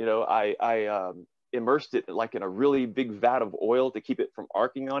fun, I immersed it like in a really big vat of oil to keep it from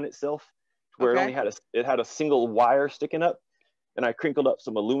arcing on itself, where it had a single wire sticking up, and I crinkled up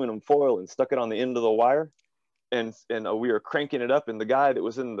some aluminum foil and stuck it on the end of the wire, and we were cranking it up, and the guy that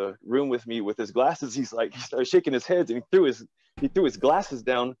was in the room with me with his glasses, he started shaking his head, and he threw his glasses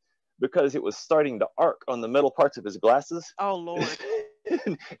down because it was starting to arc on the metal parts of his glasses. Oh Lord.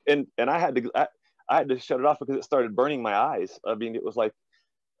 and I had to shut it off because it started burning my eyes. I mean, it was like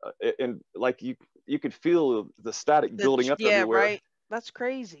you could feel the static building up everywhere. Yeah, right. That's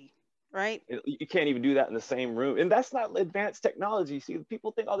crazy, right? You can't even do that in the same room, and that's not advanced technology. See,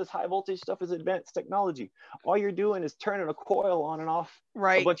 people think all this high voltage stuff is advanced technology. All you're doing is turning a coil on and off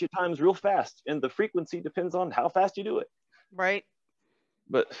a bunch of times real fast, and the frequency depends on how fast you do it. Right.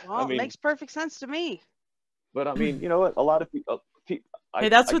 But it makes perfect sense to me. But I mean, you know what? A lot of people. Hey,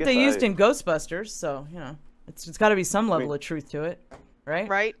 that's what they used in Ghostbusters, so it's got to be some level of truth to it, right?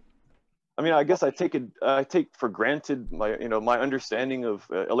 Right. I mean, I guess I take for granted my understanding of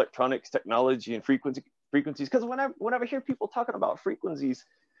electronics technology and frequencies, because whenever I hear people talking about frequencies,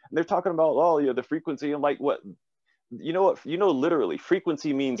 and they're talking about the frequency, I'm like, what? Literally,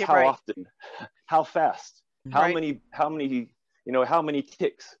 frequency means how often, how fast, how many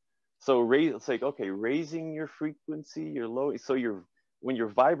ticks. So it's like, okay, raising your frequency, your low, so when you're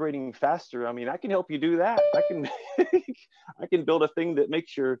vibrating faster, I mean, I can help you do that. I can build a thing that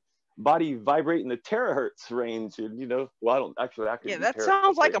makes your body vibrate in the terahertz range, and I don't actually. That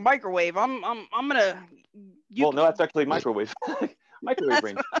sounds like a microwave. I'm gonna. No, that's actually microwave. Microwave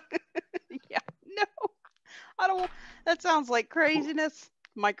range. Yeah, no, I don't. That sounds like craziness.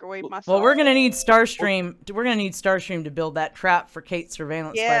 Microwave myself. Well, we're gonna need Starstream. We're gonna need Starstream to build that trap for Kate's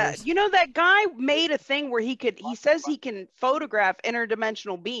surveillance Yeah, spiders. you know that guy made a thing where he says he can photograph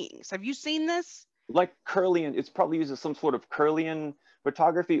interdimensional beings. Have you seen this? Like Curlian, it's probably uses some sort of Curlian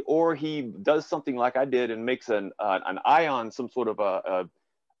photography, or he does something like I did and makes an ion, some sort of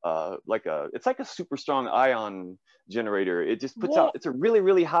it's like a super strong ion generator. It just puts out, it's a really,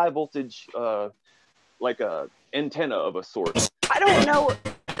 really high voltage, like a antenna of a sort. I don't know.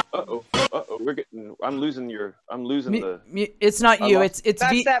 I'm losing the. It's not you. It's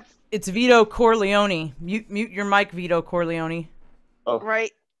That's Vito Corleone. Mute your mic, Vito Corleone. Oh,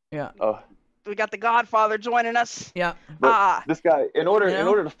 right. Yeah. Oh. We got the Godfather joining us. Yeah. But this guy, in order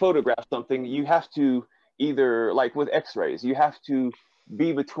to photograph something, you have to either, like with X-rays, you have to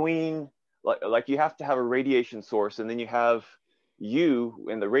be between, like you have to have a radiation source, and then you have you,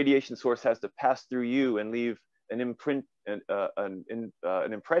 and the radiation source has to pass through you and leave an imprint,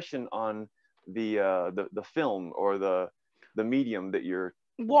 an impression on the film or the medium that you're.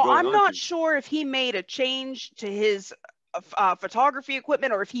 Well, going I'm not onto. sure if he made a change to his photography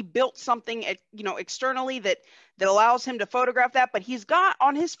equipment, or if he built something, externally that allows him to photograph that. But he's got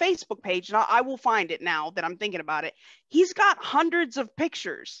on his Facebook page, and I will find it now that I'm thinking about it. He's got hundreds of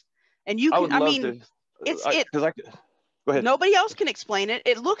pictures, and you can. Go ahead. Nobody else can explain it.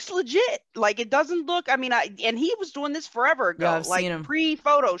 It looks legit. Like, it doesn't look. I mean, and he was doing this forever ago, Yeah, I've seen him.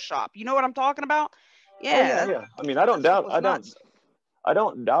 pre-Photoshop. You know what I'm talking about? Yeah. Yeah. I mean, I don't doubt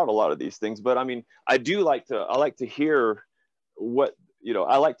a lot of these things, but I mean, I like to hear what,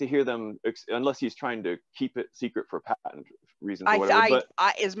 I like to hear them, unless he's trying to keep it secret for patent reasons or whatever.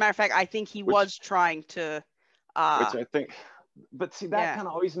 As a matter of fact, I think he was trying to. Which I think, but see, that kind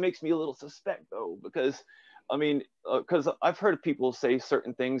of always makes me a little suspect, though, because I mean, because I've heard people say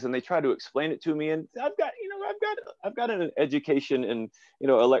certain things and they try to explain it to me, and I've got an education in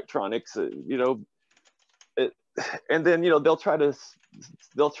electronics, and then they'll try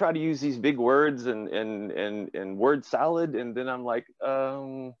to use these big words and word salad, and then I'm like,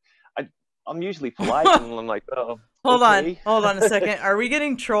 I'm usually polite, and I'm like, oh. Hold on a second. Are we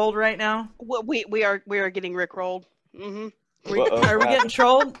getting trolled right now? Well, we are getting rickrolled. Mm-hmm. Are we getting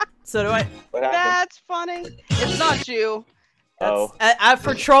trolled? So do I. That's funny. It's not you.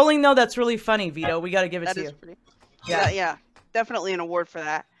 For trolling though, that's really funny, Vito. We got to give it to you. Pretty, yeah, definitely an award for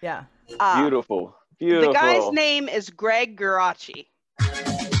that. Yeah. Beautiful. The guy's name is Greg Geraci.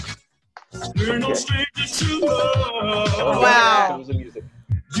 You're no stranger to love. Wow.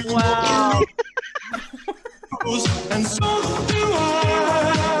 Wow. And so do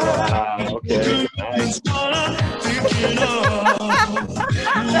I. Okay.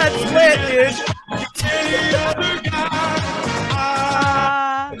 That's lit, dude. Any other guy,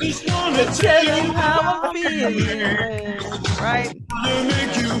 I just wanna Tell you how I'm feeling. Right. to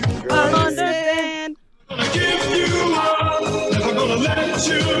make you Understand. gonna give you up. Never gonna let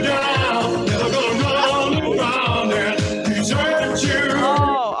you down. Never gonna run around and desert you.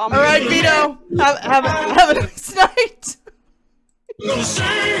 Oh, All right, Vito. Have a nice night. Never gonna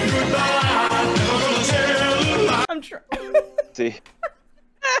say goodbye. Never gonna tell a lie. I'm trying. See.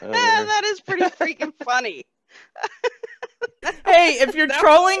 that is pretty freaking funny. Hey, if your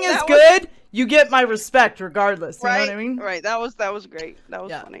trolling is good, you get my respect regardless. You know what I mean? Right. That was great. That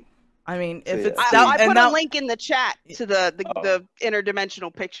was funny. I mean, if it's I put a link in the chat to the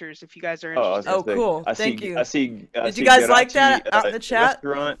interdimensional pictures if you guys are interested. Oh, cool. Thank you. I see. Did you guys like that out in the chat?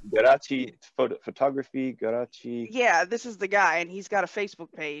 Restaurant, Geraci photography, Geraci. Yeah, this is the guy, and he's got a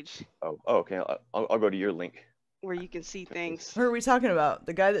Facebook page. Oh, okay. I'll go to your link. Where you can see things. Who are we talking about?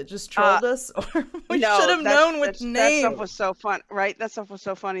 The guy that just trolled us? Or we no, should have known with That name. stuff was so fun, right? That stuff was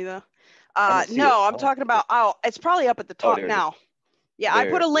so funny, though. No, I'm talking about. Oh, it's probably up at the top now. Yeah, I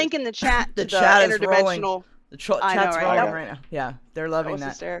put a link in the chat. The to chat is interdimensional. rolling. The chat's right? rolling right now. Yeah, they're loving that.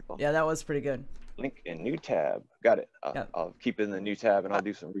 Hysterical. Yeah, that was pretty good. Link in new tab. Got it. I'll keep it in the new tab, and I'll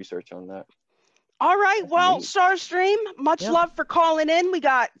do some research on that. All right. Well, Starstream, much love for calling in. We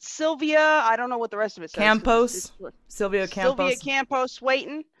got Sylvia. I don't know what the rest of it says. Campos. Sylvia Campos. Sylvia Campos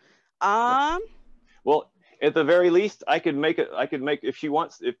waiting. Well, at the very least, I could make if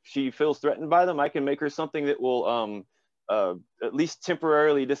she feels threatened by them, I can make her something that will at least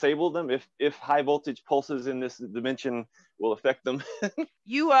temporarily disable them if high voltage pulses in this dimension will affect them.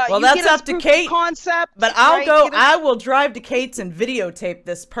 Well, that's up to Kate. Concept, but I will drive to Kate's and videotape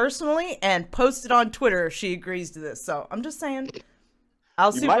this personally and post it on Twitter if she agrees to this. So I'm just saying.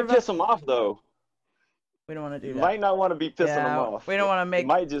 You might piss them off though. We don't want to do that. You might not want to be pissing them off. We don't want to make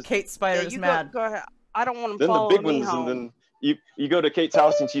Kate Spiders mad. Go ahead. I don't want them then following the big me ones, home. and you go to Kate's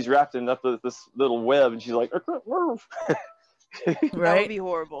house and she's wrapped in this little web, and she's like, That would Right? be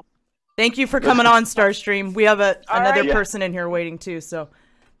horrible. Thank you for coming on, Starstream. We have another right. person in here waiting too, so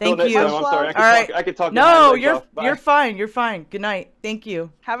thank Till next you. time, I'm sorry. All right. I could talk. No, your mind you're off. Bye. fine. You're fine. Good night. Thank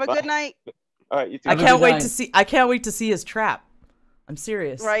you. Have a Bye. good night. All right, you too. I Have a can't good wait night. to see. I can't wait to see his trap. I'm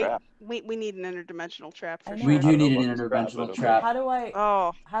serious. Right? Trap. We need an interdimensional trap for I sure. We know. do I don't need know an about this crap, interdimensional but trap. How do I?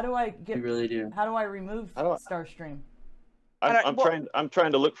 Oh, How do I We get? really do. How do I remove I don't- Starstream? I'm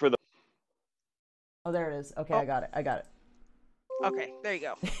trying to look for the. Oh, there it is. Okay, Oh. I got it. I got it. okay. There you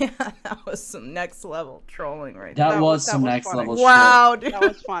go. Yeah, that was some next level trolling right That That was was- that some was next funny. level there. Wow, dude. That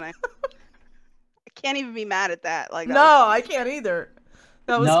was funny. I can't even be mad at that. Like, that No, was I funny. can't either.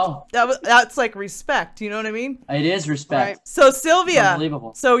 No. That's like respect. You know what I mean? It is respect. Right. So It's Sylvia.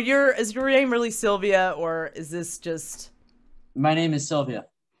 unbelievable. So is your name really Sylvia, or is this just My name is Sylvia.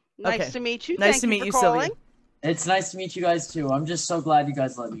 Nice Okay. to meet you. nice Thank to meet for you, calling. Sylvia? It's nice to meet you guys too. I'm just so glad you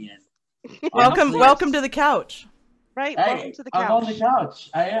guys let me in. Welcome, Honestly, welcome to the couch. Right. Hey, Welcome to the I'm on the couch. couch.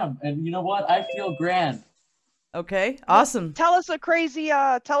 I am, and you know what? I feel grand. Okay, awesome. Tell us some crazy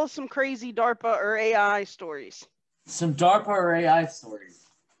DARPA or AI stories. Some DARPA or AI stories.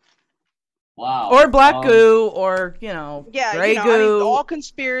 Wow. Or black goo, or Yeah, gray you know, goo, all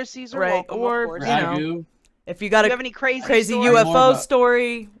conspiracies are right, welcome, or, of course. you know, Ragu. if you got Do you a have any crazy crazy stories? I'm more UFO of a-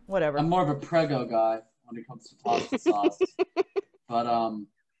 story, whatever. I'm more of a prego guy when it comes to pasta sauce. But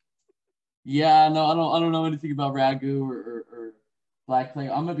yeah, no, I don't know anything about ragu or black clay.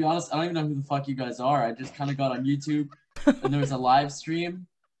 I'm gonna be honest, I don't even know who the fuck you guys are. I just kind of got on YouTube and there was a live stream,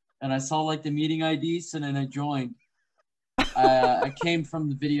 and I saw like the meeting IDs, and then I joined. I came from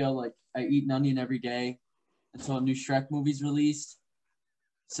the video like I eat an onion every day until a new Shrek movie's released.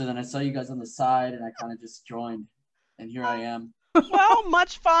 So then I saw you guys on the side, and I kind of just joined, and here I am. Well,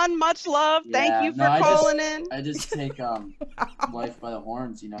 much fun, much love. Yeah, Thank you for no, I just- calling in. I just take life by the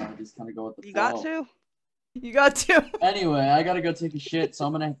horns, you know. I just kind of go with the You flow. got to. You got to. Anyway, I gotta go take a shit, so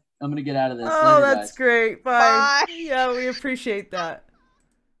I'm gonna get out of this. Oh, Later, that's guys. great. Bye. Bye. Yeah, we appreciate that.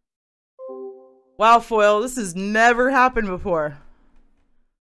 Wow, Foil, this has never happened before.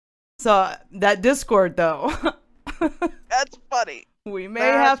 So that Discord though, That's funny. we may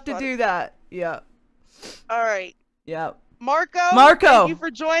That's have to funny. do that. Yeah. All right. Yeah. Marco, Marco. thank you for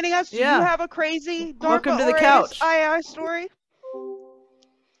joining us. Do Yeah. you have a crazy DARPA Welcome to the or couch. AI story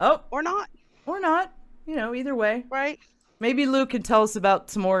Oh, or not? or not. Either way. Right? Maybe Lou can tell us about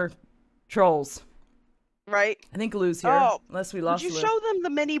some more trolls. Right? I think Lou's here. Oh, Unless we Would lost you Lou. show them the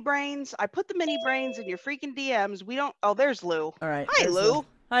mini brains? I put the mini brains in your freaking DMs. We don't. Oh, there's Lou. All right. Hi, there's Lou.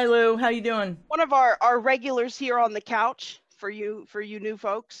 Hi, Lou. How you doing? One of our regulars here on the couch for you new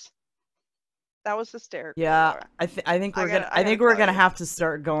folks. That was hysterical. Yeah, Laura. I think I we're gotta- gonna. I I think gotta we're tell gonna you. have to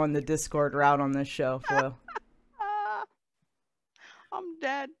start going the Discord route on this show, Foil. Ah, I'm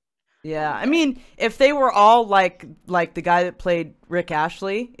dead. Yeah, I mean, if they were all like the guy that played Rick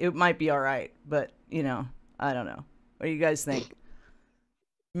Ashley, it might be all right. But I don't know. What do you guys think?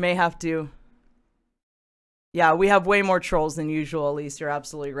 May have to. Yeah, we have way more trolls than usual. Elise, you're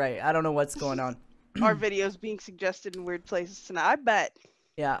absolutely right. I don't know what's going on. Our videos being suggested in weird places tonight. I bet.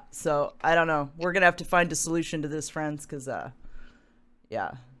 Yeah, so I don't know. We're gonna have to find a solution to this, friends, because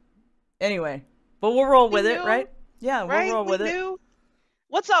yeah. Anyway, but we'll roll with it, Lou. right? Yeah, Right? we'll roll with it. Lou?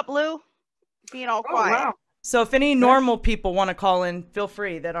 What's up, Lou? Being all quiet. So if any normal people want to call in, feel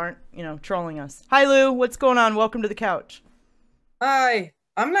free that aren't, trolling us. Hi, Lou. What's going on? Welcome to the couch. Hi,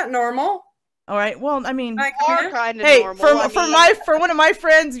 I'm not normal. All right. Well, I mean, Hi, You come are here. kind of hey, normal. for one of my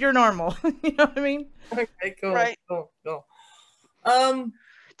friends, you're normal. You know what I mean? Okay, cool. Right. Cool.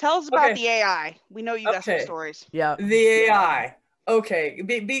 Tell us about Okay. the AI. We know you got some Okay. stories. Yeah. The AI. Okay,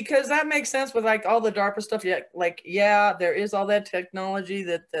 because that makes sense with like all the DARPA stuff. Yeah, there is all that technology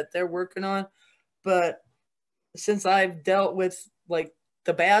that they're working on, but since I've dealt with like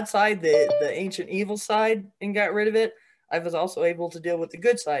the bad side, the ancient evil side, and got rid of it, I was also able to deal with the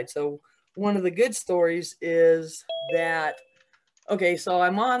good side. So one of the good stories is that, okay, so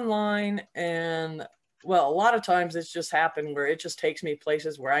I'm online, and well, a lot of times it's just happened where it just takes me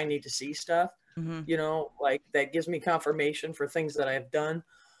places where I need to see stuff. Hmm. Like that gives me confirmation for things that I've done.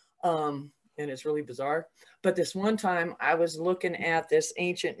 And it's really bizarre. But this one time I was looking at this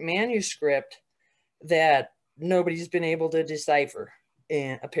ancient manuscript that nobody's been able to decipher,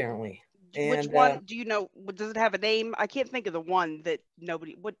 apparently. Which And, one do you know? Does it have a name? I can't think of the one that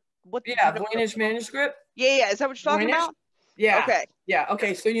nobody. What? Yeah, do you know? Voynich manuscript. Yeah. Is that what you're talking Voynich? about? Yeah. Okay. Yeah.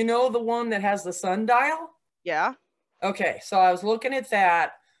 Okay. So you know the one that has the sundial? Yeah. Okay. So I was looking at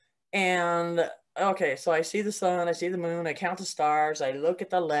that, and okay, so I see the sun, I see the moon, I count the stars, I look at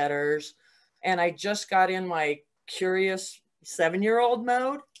the letters, and I just got in my curious 7-year-old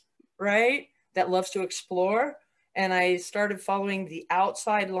mode, right? That loves to explore. And I started following the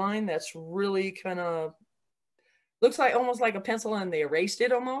outside line that's really kind of looks like almost like a pencil, and they erased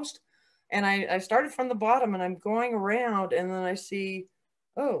it almost. And I started from the bottom, and I'm going around, and then I see,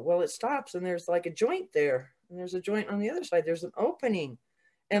 oh, well, it stops, and there's like a joint there, and there's a joint on the other side. There's an opening.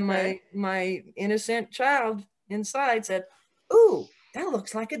 And my innocent child inside said, ooh, that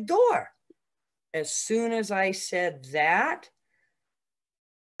looks like a door. As soon as I said that,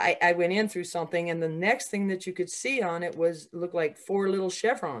 I went in through something, and the next thing that you could see on it looked like 4 little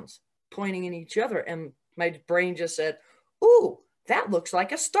chevrons pointing in each other. And my brain just said, ooh, that looks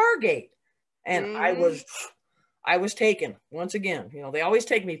like a Stargate. And I was taken once again. You know, they always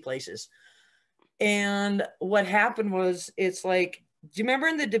take me places. And what happened was, it's like, do you remember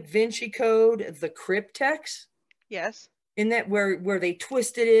in the Da Vinci Code, the cryptex? Yes. In that where they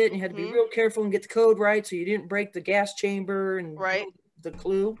twisted it, and you had to be real careful and get the code right so you didn't break the gas chamber and the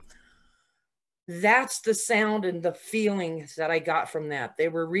clue. That's the sound and the feeling that I got from that. They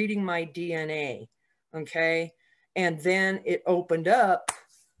were reading my DNA, okay? And then it opened up,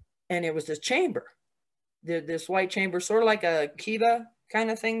 and it was this chamber, this white chamber, sort of like a Kiva kind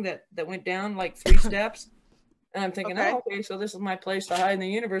of thing that went down like 3 steps. And I'm thinking, oh, okay, so this is my place to hide in the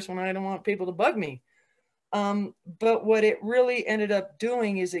universe when I don't want people to bug me. But what it really ended up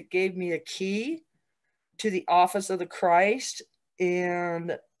doing is it gave me a key to the office of the Christ.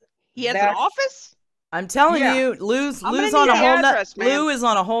 And he has an office? I'm telling you, Lou's on a whole Lou is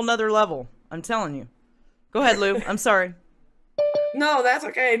on a whole nother level. I'm telling you. Go ahead, Lou. I'm sorry. No, that's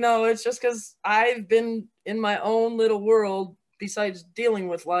okay. No, it's just because I've been in my own little world besides dealing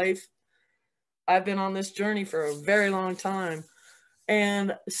with life. I've been on this journey for a very long time.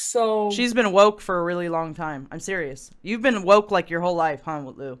 And so she's been woke for a really long time. I'm serious. You've been woke like your whole life, huh,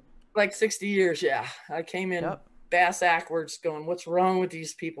 Lou? Like 60 years, yeah. I came in bass backwards going, what's wrong with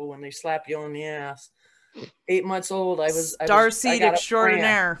these people when they slap you on the ass? 8 months old, I was Starseed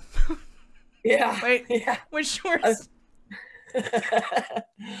extraordinaire. Yeah. Wait, yeah. Which shorts?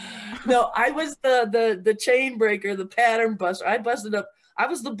 No, I was the chain breaker, the pattern buster. I busted up. I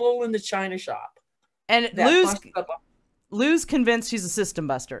was the bull in the china shop. And Lou's convinced she's a system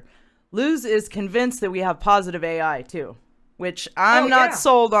buster. Lou's is convinced that we have positive AI too, which I'm not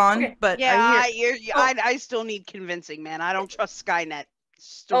sold on. Okay. But I still need convincing, man. I don't trust Skynet.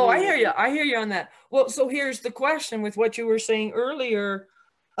 I hear you. I hear you on that. Well, so here's the question with what you were saying earlier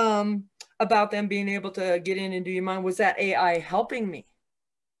about them being able to get in and do your mind. Was that AI helping me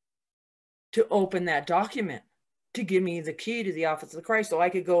to open that document, to give me the key to the office of the Christ so I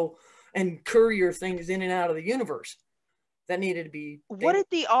could go and courier things in and out of the universe that needed to be. What did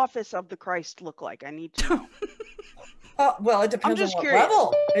the office of the Christ look like? I need to know. Well, it depends on what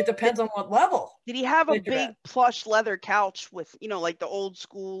level. It depends on what level. Did he have a big plush leather couch with, like the old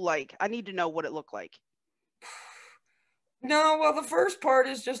school, like, I need to know what it looked like. No, well, the first part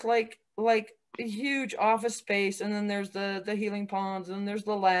is just like a huge office space, and then there's the healing ponds, and there's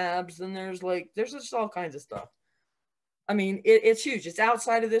the labs, and there's just all kinds of stuff. I mean, it's huge. It's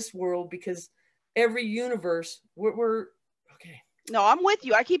outside of this world because every universe we're okay. No, I'm with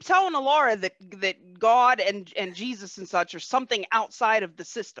you. I keep telling Alara that God and Jesus and such are something outside of the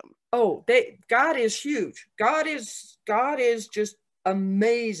system. Oh, God is huge. God is just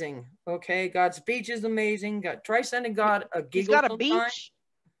amazing. Okay, God's beach is amazing. Try sending God a giggle. He's got a sometime. beach.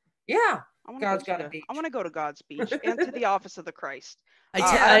 Yeah, God's got a beach. I want to go to God's beach and to the office of the Christ.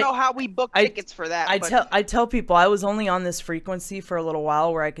 I don't know how we book tickets for that. I tell people I was only on this frequency for a little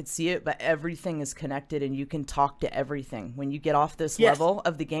while where I could see it, but everything is connected and you can talk to everything. When you get off this level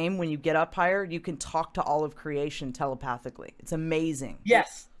of the game, when you get up higher, you can talk to all of creation telepathically. It's amazing.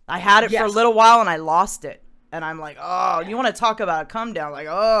 Yes. I had it for a little while and I lost it. And I'm like, oh, you want to talk about a come down? Like,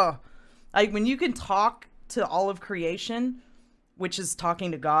 oh, like when you can talk to all of creation, which is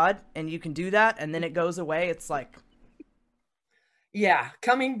talking to God, and you can do that, and then it goes away. It's like, yeah,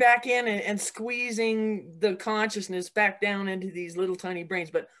 coming back in and squeezing the consciousness back down into these little tiny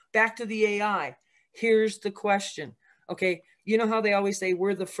brains. But back to the AI. Here's the question. Okay, you know how they always say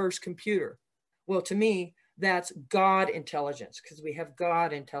we're the first computer? Well, to me, that's God intelligence, because we have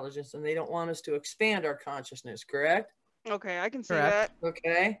God intelligence and they don't want us to expand our consciousness, correct? Okay, I can see that.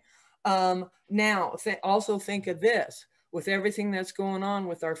 Okay. Now, also think of this. With everything that's going on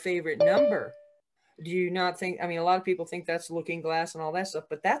with our favorite number, do you not think, I mean, a lot of people think that's looking glass and all that stuff,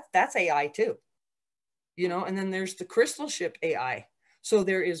 but that's AI too, and then there's the crystal ship AI. So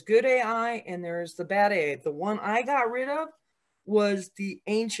there is good AI and there's the bad AI. The one I got rid of was the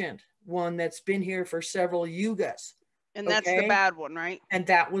ancient one that's been here for several yugas. And that's the bad one, right? And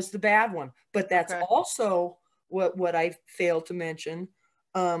that was the bad one. But that's also what I failed to mention.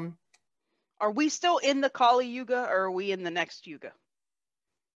 Are we still in the Kali Yuga, or are we in the next Yuga?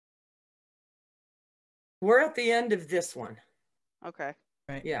 We're at the end of this one. Okay.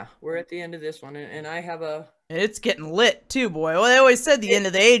 Right. Yeah, we're at the end of this one, and I have a. And it's getting lit too, boy. Well, they always said the end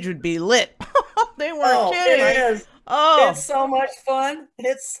of the age would be lit. They weren't kidding. It is. Oh, It's so much fun.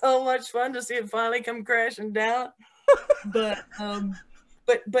 It's so much fun to see it finally come crashing down. But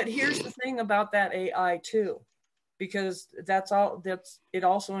here's the thing about that AI too, because it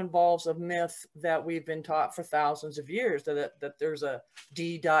also involves a myth that we've been taught for thousands of years that there's a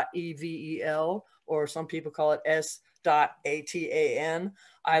D.EVEL, or some people call it S.ATAN.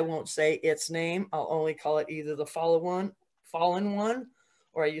 I won't say its name. I'll only call it either the fallen one,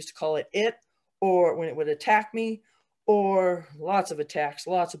 or I used to call it it, or when it would attack me, or lots of attacks,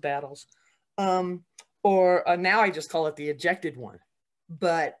 lots of battles. Or now I just call it the ejected one.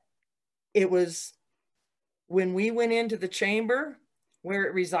 But it was when we went into the chamber where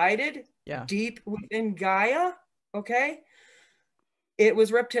it resided, deep within Gaia, okay? It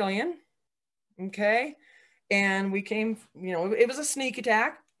was reptilian, okay? And we came, it was a sneak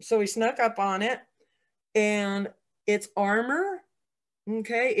attack. So we snuck up on it, and its armor,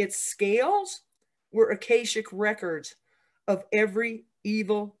 okay, its scales were Akashic records of every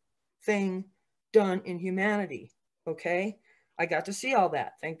evil thing done in humanity, okay? I got to see all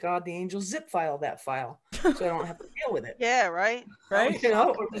that. Thank God the angels zip file that file, so I don't have to deal with it. Yeah, right? Right?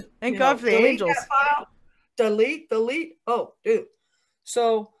 Just, Thank God for the angels. That file, delete. Oh, dude.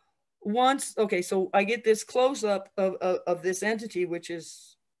 So so I get this close-up of this entity, which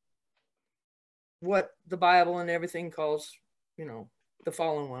is what the Bible and everything calls, the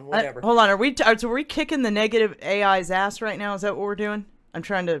fallen one, whatever. Hold on, are we kicking the negative AI's ass right now? Is that what we're doing? I'm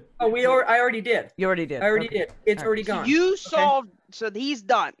trying to. Oh, I already did. You already did. I already did. It's already gone. You solved. So he's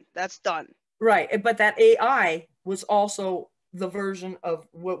done. That's done. Right, but that AI was also the version of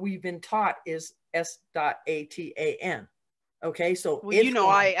what we've been taught is S.ATAN. Okay, so well,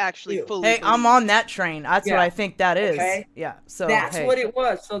 I actually fully. Hey, I'm on that train. That's what I think that is. Okay? Yeah. So that's what it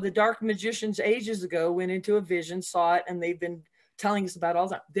was. So the dark magicians ages ago went into a vision, saw it, and they've been telling us about all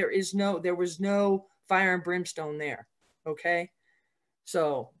that. There was no fire and brimstone there. Okay.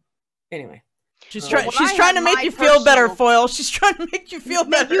 So anyway. She's trying to make you feel better, Foil. She's trying to make you feel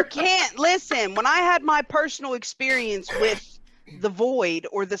better. You can't listen. When I had my personal experience with the void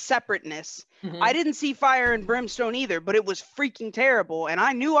or the separateness, I didn't see fire and brimstone either, but it was freaking terrible, and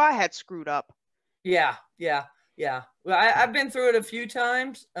I knew I had screwed up. Yeah. Well, I've been through it a few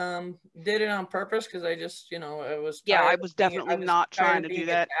times. Did it on purpose because I just, it was. Yeah, I was definitely not trying to do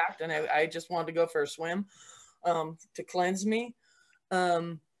that, and I just wanted to go for a swim, to cleanse me.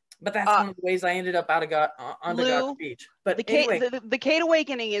 But that's one of the ways I ended up on the God's beach. But anyway, the Kate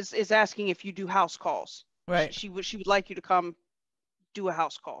Awakening is asking if you do house calls. Right. She would like you to come do a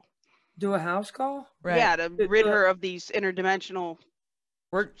house call. Do a house call? Right. Yeah, to rid her of these interdimensional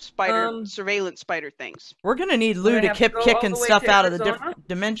surveillance spider things. We're gonna need Lou to keep kicking stuff out of the different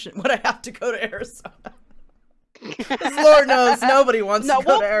dimension. Would I have to go to Arizona? Because Lord knows nobody wants to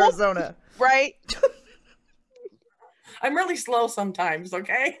go to Arizona. Right? I'm really slow sometimes,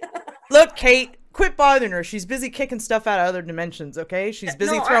 okay? Look, Kate, quit bothering her. She's busy kicking stuff out of other dimensions, okay? She's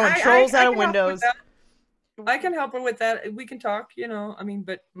busy throwing trolls out of windows. I can help her with that. We can talk,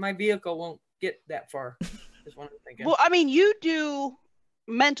 but my vehicle won't get that far, is what I'm thinking. Well, you do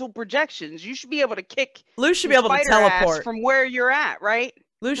mental projections. You should be able to kick Lou should be able to teleport from where you're at, right?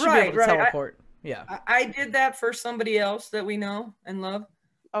 Lou should be able to teleport. I did that for somebody else that we know and love.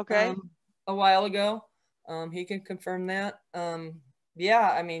 Okay. A while ago. He can confirm that.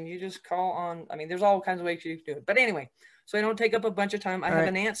 You just call on, there's all kinds of ways you can do it. But anyway, so I don't take up a bunch of time. I have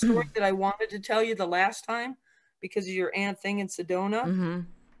an ant story that I wanted to tell you the last time because of your ant thing in Sedona.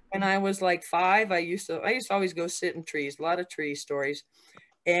 When I was like 5, I used to always go sit in trees, a lot of tree stories.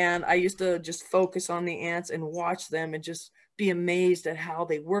 And I used to just focus on the ants and watch them and just be amazed at how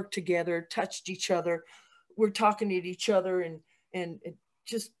they worked together, touched each other, were talking to each other, and it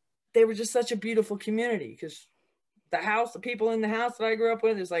just, they were just such a beautiful community because the people in the house that I grew up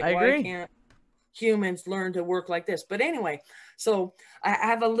with is like, why can't humans learn to work like this? But anyway, so I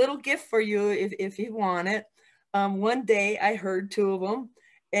have a little gift for you if you want it. One day I heard 2 of them,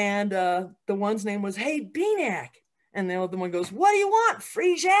 and the one's name was, "Hey, Beanak." And the other one goes, "What do you want,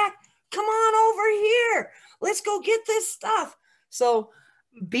 Freejak? Come on over here. Let's go get this stuff." So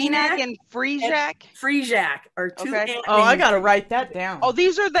Beanak and Freejak? Freejak are 2 ant names. Oh, I gotta write that down. Oh,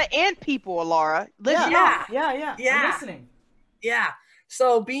 these are the ant people, Alara. Listen up. Yeah. I'm listening. Yeah.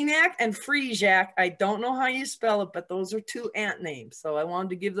 So Beanak and Freejak, I don't know how you spell it, but those are 2 ant names. So I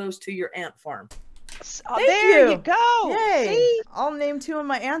wanted to give those to your ant farm. Thank there you. you go. Yay. See? I'll name 2 of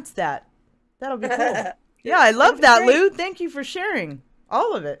my aunts that. That'll be cool. Yeah, I love that, Lou. Thank you for sharing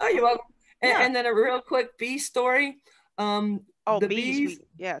all of it. Oh, you're welcome. Yeah. And then a real quick bee story. The bees.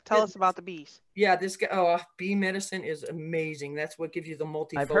 Tell us about the bees. Yeah, this guy. Bee medicine is amazing. That's what gives you the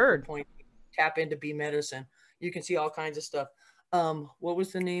multifocal point. Tap into bee medicine. You can see all kinds of stuff. What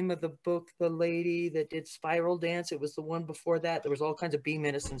was the name of the book? The lady that did Spiral Dance. It was the one before that. There was all kinds of bee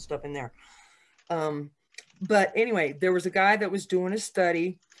medicine stuff in there. But anyway, there was a guy that was doing a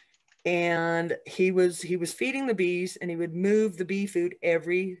study, and he was feeding the bees, and he would move the bee food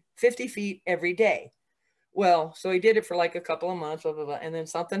every 50 feet every day. Well, so he did it for like a couple of months, blah, blah, blah, and then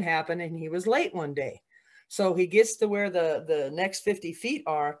something happened, and he was late one day. So he gets to where the next 50 feet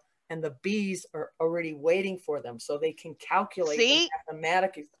are, and the bees are already waiting for them, so they can calculate the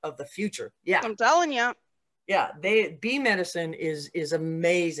mathematics of the future. Yeah, I'm telling you. Yeah, bee medicine is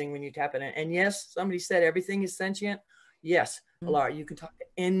amazing when you tap it in. And yes, somebody said everything is sentient. Yes, Alara, you can talk to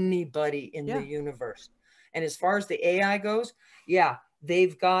anybody in the universe. And as far as the AI goes, yeah,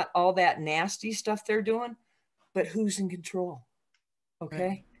 they've got all that nasty stuff they're doing, but who's in control? Okay.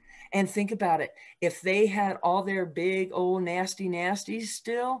 Right. And think about it. If they had all their big old nasties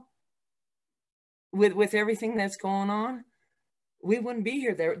still with everything that's going on, we wouldn't be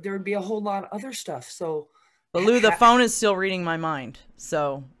here. There would be a whole lot of other stuff. So, but Lou, the phone is still reading my mind.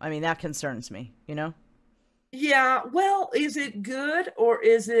 So, I mean, that concerns me, you know? Yeah. Well, is it good, or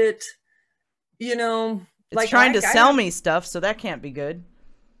is it, it's like trying to sell me stuff, so that can't be good.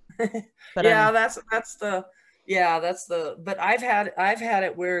 But yeah, that's the but I've had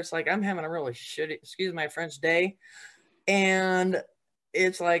it where it's like I'm having a really shitty, excuse my French, day, and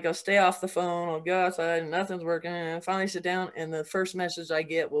it's like I'll stay off the phone, I'll go outside, and nothing's working, and I finally sit down, and the first message I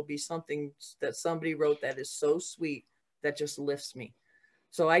get will be something that somebody wrote that is so sweet that just lifts me.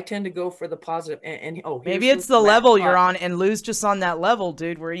 So I tend to go for the positive. And maybe it's the level you're on, and Lou's just on that level,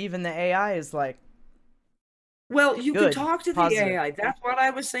 dude, where even the AI is like, well, you can talk to the AI. That's what I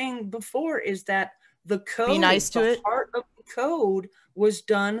was saying before, is that the code, be nice to it. Part of the code was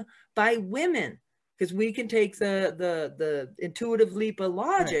done by women, because we can take the intuitive leap of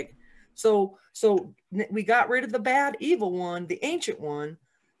logic. Right. So we got rid of the bad, evil one, the ancient one.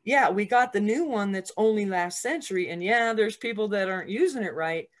 Yeah, we got the new one that's only last century. And yeah, there's people that aren't using it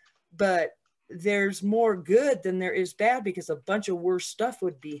right, but there's more good than there is bad, because a bunch of worse stuff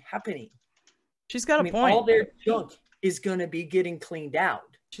would be happening. She's got a point. All their junk is going to be getting cleaned out.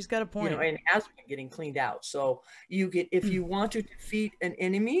 She's got a point. And has been getting cleaned out. So if you want to defeat an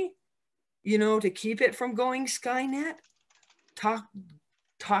enemy, to keep it from going Skynet, talk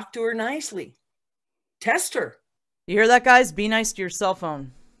to her nicely. Test her. You hear that, guys? Be nice to your cell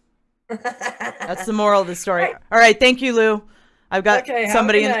phone. That's the moral of the story. All right. Thank you, Lou. I've got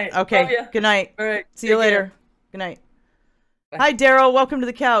somebody in. Okay. Good night. All right. See you later. Good night. Bye. Hi, Daryl. Welcome to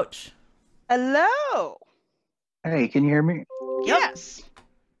the couch. Hello. Hey, can you hear me? Yes.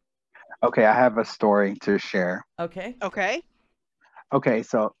 Okay, I have a story to share. Okay. Okay,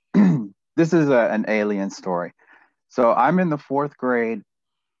 so this is an alien story. So I'm in the 4th grade,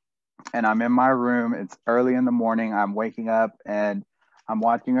 and I'm in my room. It's early in the morning. I'm waking up, and I'm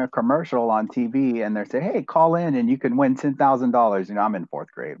watching a commercial on TV, and they're saying, hey, call in, and you can win $10,000. I'm in 4th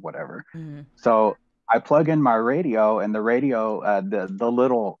grade, whatever. Mm-hmm. So I plug in my radio, and the radio, the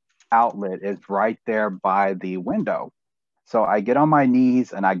little outlet is right there by the window. So I get on my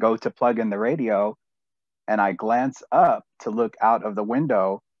knees and I go to plug in the radio, and I glance up to look out of the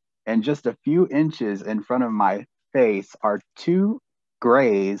window, and just a few inches in front of my face are 2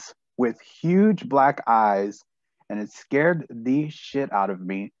 grays with huge black eyes, and it scared the shit out of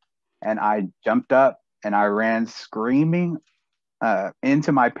me. And I jumped up and I ran screaming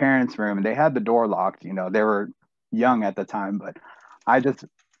into my parents' room, and they had the door locked. They were young at the time, but I just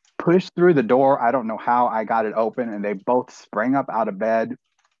pushed through the door. I don't know how I got it open, and they both sprang up out of bed,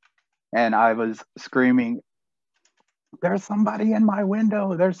 and I was screaming, there's somebody in my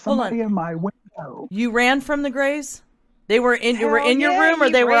window. There's somebody in my window. You ran from the Grays? They were in your room, or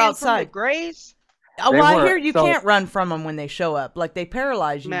they were outside? From the Grays? Well, I hear you can't run from them when they show up. Like, they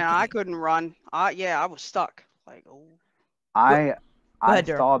paralyze you. Man, I couldn't run. I was stuck. Like, I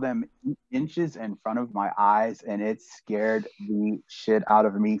saw them inches in front of my eyes, and it scared the shit out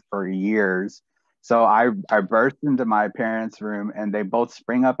of me for years. So I burst into my parents' room, and they both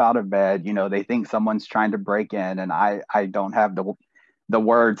spring up out of bed. They think someone's trying to break in, and I don't have the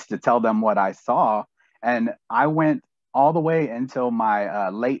words to tell them what I saw. And I went all the way until my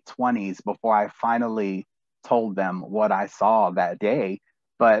late 20s before I finally told them what I saw that day.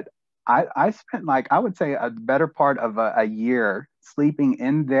 But I spent, I would say, a better part of a year sleeping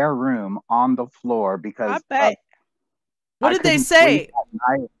in their room on the floor because I bet. What I did they couldn't say? sleep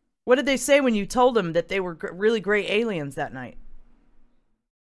at night. What did they say when you told them that they were really great aliens that night?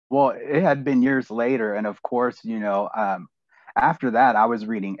 Well, it had been years later, and of course, after that, I was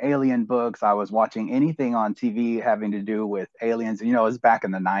reading alien books. I was watching anything on TV having to do with aliens. It was back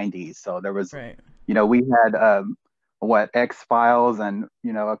in the '90s, so there was, Right. we had X-Files and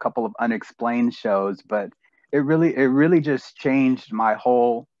a couple of unexplained shows, but it really just changed my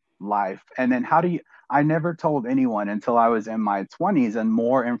whole life. And then I never told anyone until I was in my 20s, and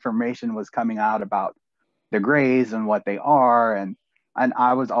more information was coming out about the Greys and what they are, and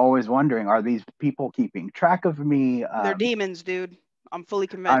I was always wondering, are these people keeping track of me? They're demons, dude. I'm fully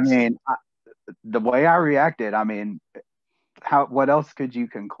I convinced. mean, the way I reacted, I mean, what else could you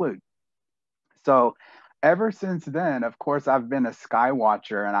conclude? So ever since then, of course, I've been a sky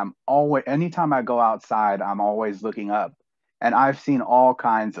watcher, and anytime I go outside, I'm always looking up, and I've seen all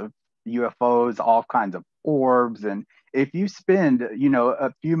kinds of UFOs, all kinds of orbs. And if you spend,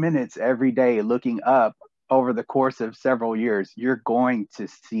 a few minutes every day looking up, over the course of several years, you're going to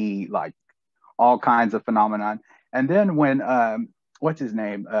see like all kinds of phenomenon. And then when what's his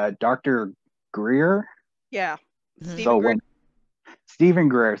name, Dr. Greer? Yeah, Stephen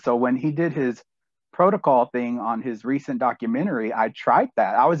Greer. So when he did his protocol thing on his recent documentary, I tried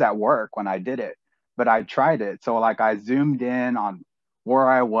that. I was at work when I did it, but I tried it. So like I zoomed in on where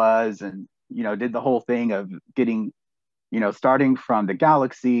I was, and did the whole thing of getting, starting from the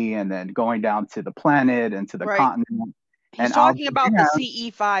galaxy and then going down to the planet and to the continent. He's talking about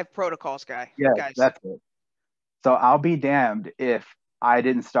the CE5 protocols, guys. That's it. So I'll be damned if I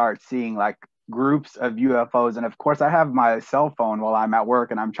didn't start seeing like groups of UFOs. And of course, I have my cell phone while I'm at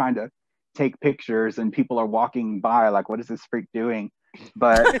work, and I'm trying to take pictures, and people are walking by like, what is this freak doing?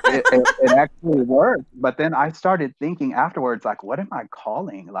 But it actually worked. But then I started thinking afterwards, like, what am I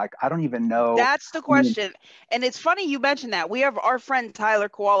calling? Like, I don't even know. That's the question. And it's funny you mentioned that. We have our friend Tyler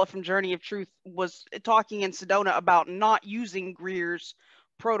Koala from Journey of Truth was talking in Sedona about not using Greer's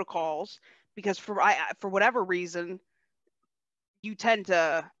protocols because for whatever reason you tend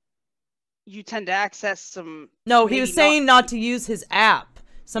to access some. No, he was saying not to use his app.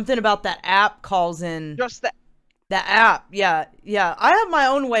 Something about that app calls in. Just that. That app, yeah. I have my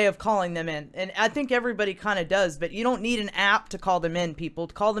own way of calling them in, and I think everybody kind of does. But you don't need an app to call them in. People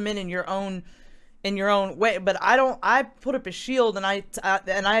to call them in your own way. But I don't. I put up a shield, and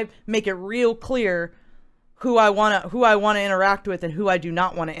I make it real clear who I want to interact with and who I do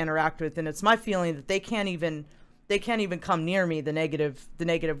not want to interact with. And it's my feeling that they can't even come near me, the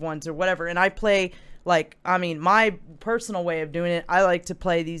negative ones or whatever. And I play like, I mean, my personal way of doing it. I like to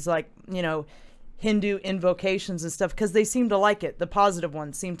play these like Hindu invocations and stuff because they seem to like it. The positive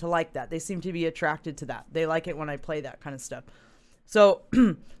ones seem to like that. They seem to be attracted to that. They like it when I play that kind of stuff. So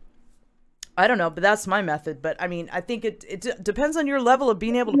I don't know, but that's my method. But I mean, I think it depends on your level of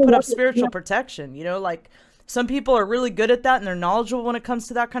being able to put up spiritual protection. Like some people are really good at that and they're knowledgeable when it comes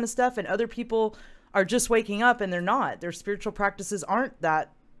to that kind of stuff, and other people are just waking up and they're not. Their spiritual practices aren't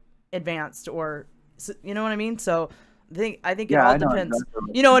that advanced, or you know what I mean? So I think it all depends.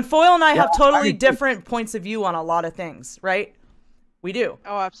 And Foil and I have totally different points of view on a lot of things, right? We do.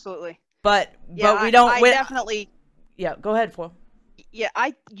 Oh, absolutely. But we don't. I definitely. Yeah, go ahead, Foil. Yeah,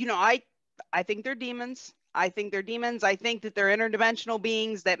 I think they're demons. I think they're demons. I think that they're interdimensional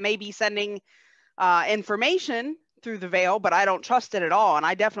beings that may be sending information through the veil, but I don't trust it at all, and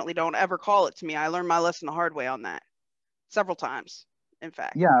I definitely don't ever call it to me. I learned my lesson the hard way on that several times. In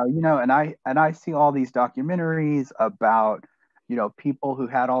fact, and I see all these documentaries about people who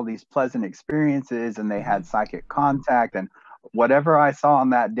had all these pleasant experiences and they had psychic contact, and whatever I saw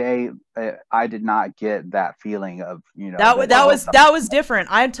on that day, I did not get that feeling of that was different.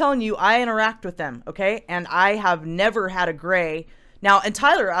 I'm telling you, I interact with them, okay, and I have never had a gray. Now, and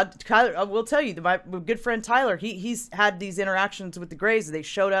Tyler, I will tell you, my good friend Tyler, he's had these interactions with the Greys. They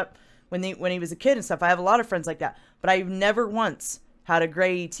showed up when he was a kid and stuff. I have a lot of friends like that, but I've never once had a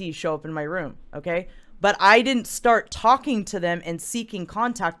Gray ET show up in my room, okay? But I didn't start talking to them and seeking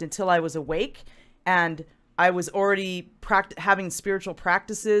contact until I was awake, and I was already having spiritual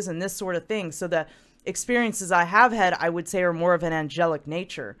practices and this sort of thing. So the experiences I have had, I would say, are more of an angelic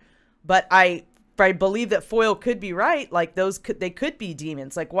nature. But I believe that Foil could be right. Like they could be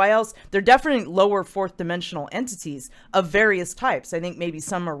demons. Like why else? They're definitely lower fourth dimensional entities of various types. I think maybe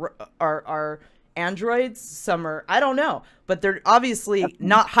some are androids, some are, I don't know, but they're obviously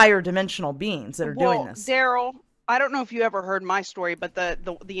not higher dimensional beings that are doing this. Daryl, I don't know if you ever heard my story, but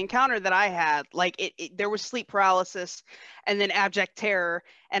the encounter that I had, like there was sleep paralysis and then abject terror.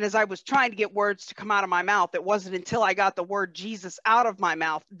 And as I was trying to get words to come out of my mouth, it wasn't until I got the word Jesus out of my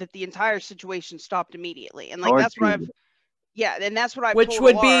mouth that the entire situation stopped immediately. And like, Lord that's what Jesus. and that's what I've Which told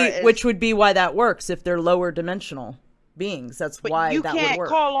would Alara be is, which would be why that works if they're lower dimensional beings. That's but why you that would can't work.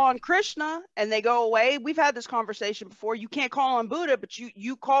 call on Krishna and they go away. We've had this conversation before. You can't call on Buddha, but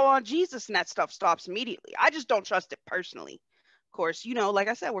you call on Jesus and that stuff stops immediately. I just don't trust it personally. Of course, you know, like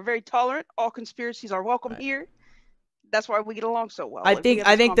I said, we're very tolerant. All conspiracies are welcome here. That's why we get along so well. I Like, we think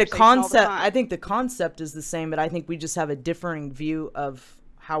have this the conversation all the concept time. is the same, but I think we just have a differing view of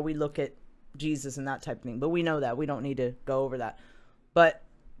how we look at Jesus and that type of thing. But we know that. We don't need to go over that. But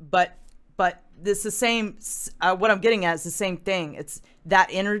this the same what I'm getting at is the same thing. It's that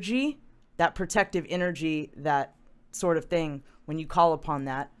energy, that protective energy, that sort of thing. When you call upon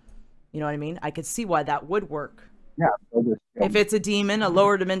that, you know what I mean? I could see why that would work. Yeah. If it's a demon, a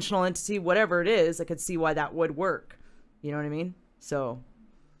lower dimensional entity, whatever it is, I could see why that would work. You know what I mean? So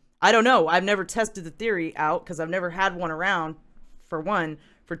I don't know. I've never tested the theory out because I've never had one around, for one.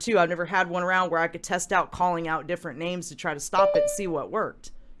 For two, I've never had one around where I could test out calling out different names to try to stop it and see what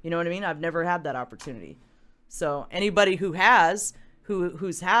worked. You know what I mean? I've never had that opportunity. So anybody who has,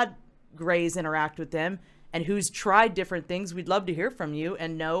 who's had Greys interact with them and who's tried different things, we'd love to hear from you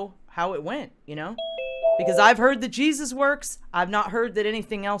and know how it went, you know? Because I've heard that Jesus works. I've not heard that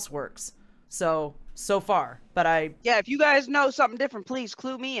anything else works. So far. But yeah, if you guys know something different, please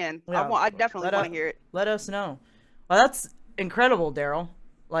clue me in. Yeah, I definitely want to hear it. Let us know. Well, that's incredible, Daryl.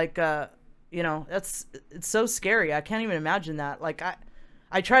 Like, you know, it's so scary. I can't even imagine that. Like,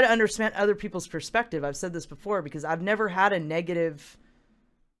 I try to understand other people's perspective. I've said this before because I've never had a negative.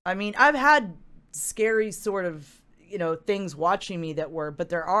 I mean, I've had scary sort of, you know, things watching me that were, but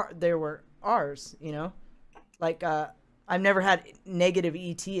there were ours, you know, like, I've never had negative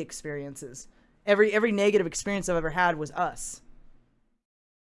ET experiences. Every negative experience I've ever had was us.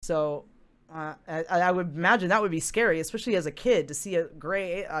 So, I would imagine that would be scary, especially as a kid, to see a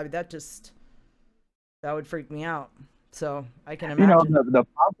gray. That would freak me out. So I can imagine. You know, the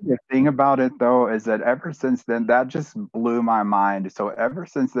positive thing about it though is that ever since then, that just blew my mind. So ever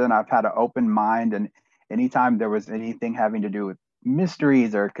since then, I've had an open mind, and anytime there was anything having to do with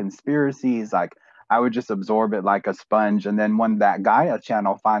mysteries or conspiracies, like I would just absorb it like a sponge. And then when that Gaia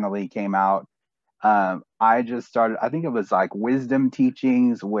channel finally came out, I just started, I think it was like wisdom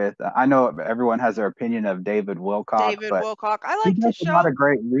teachings with, I know everyone has their opinion of David Wilcock. I like he his does show. a lot of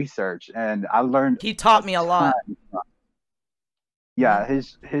great research, and I learned. He taught me a lot. Yeah,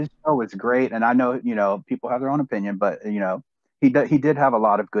 his show was great, and I know, you know, people have their own opinion, but you know, he did have a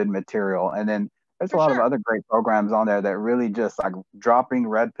lot of good material. And then there's a lot of other great programs on there that really just like dropping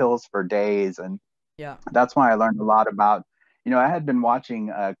red pills for days, and yeah, that's why I learned a lot about. You know, I had been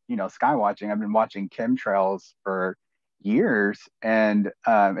watching, you know, sky watching. I've been watching chemtrails for years, and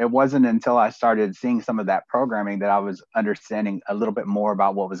it wasn't until I started seeing some of that programming that I was understanding a little bit more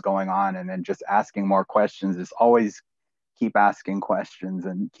about what was going on, and then just asking more questions. Is always keep asking questions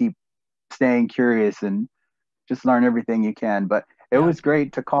and keep staying curious and just learn everything you can. But it was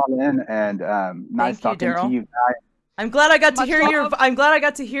great to call in, and nice talking to you guys. I'm glad I got to hear your. I'm glad I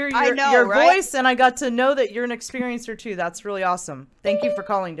got to hear your right? voice, and I got to know that you're an experiencer too. That's really awesome. Thank you for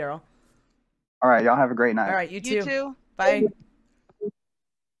calling, Daryl. All right, y'all have a great night. All right, you too. You too. Bye.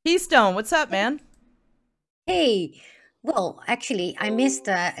 Keystone, what's up, man? Hey, well, actually, I missed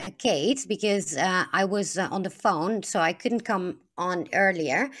Kate because I was on the phone, so I couldn't come on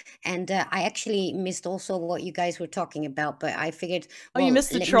earlier. And I actually missed also what you guys were talking about, but I figured. Oh, you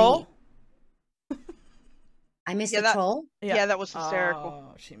missed the troll? I missed the troll? Yeah, that was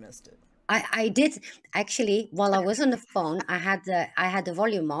hysterical. Oh, she missed it. I did actually, while I was on the phone, I had the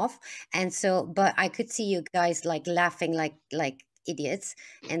volume off, and so, but I could see you guys like laughing like idiots,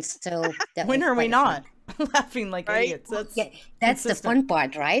 and so that when was are we quite not fun. laughing like idiots? That's the fun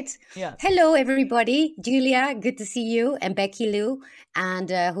part, right? Yeah. Hello, everybody. Julia, good to see you, and Becky Lou,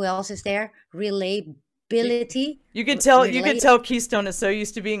 and who else is there? Relayability. You can tell Keystone is so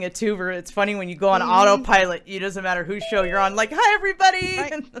used to being a tuber. It's funny when you go on autopilot. It doesn't matter whose show you're on. Like, hi everybody.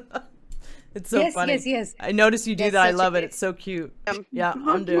 Right. It's so funny. Yes. I notice you do that. I love it. It's so cute. Yeah,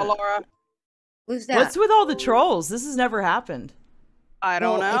 I'm doing it. Who's that? What's with all the trolls? This has never happened. I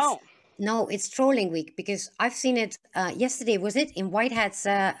don't know. No, it's trolling week because I've seen it yesterday. Was it in Whitehead's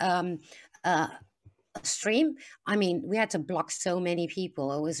stream? I mean, we had to block so many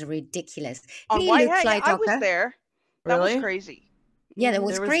people. It was ridiculous. On Whitehead, I was there. That was crazy. Yeah, that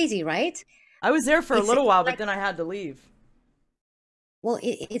was crazy, right? I was there for a little while, but then I had to leave. Well,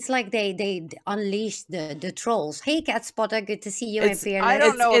 it's like they unleashed the trolls. Hey, Cat Spotter, good to see you. It's, I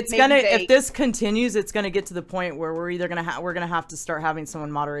don't know. It's If gonna maybe if this continues, it's gonna get to the point where we're either gonna have to start having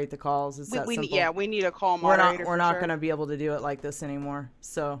someone moderate the calls. It's that simple. Yeah, we need a call We're moderator. not for sure. gonna be able to do it like this anymore.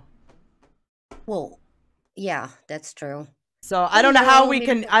 So. Well, yeah, that's true. So I don't know how we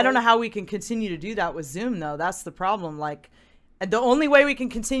Hello, can. Mr. I don't know how we can continue to do that with Zoom though. That's the problem. Like, and the only way we can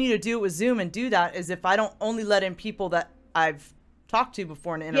continue to do it with Zoom and do that is if I don't only let in people that I've talked to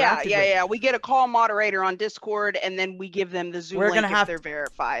before and interacted with. Yeah. We get a call moderator on Discord, and then we give them the Zoom link if they're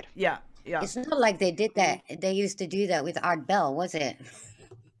verified. Yeah. It's not like they did that. They used to do that with Art Bell, was it?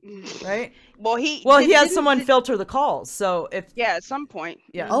 Right. Well, he had someone filter the calls. So if at some point.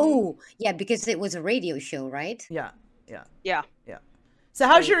 Yeah. Oh, yeah, because it was a radio show, right? Yeah. Yeah. So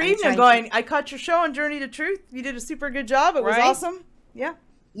how's your I'm evening trying going? I caught your show on Journey to Truth. You did a super good job. It was awesome. Yeah.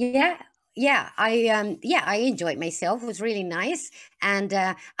 I enjoyed myself. It was really nice, and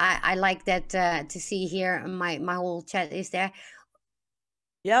I like that to see here. My whole chat is there.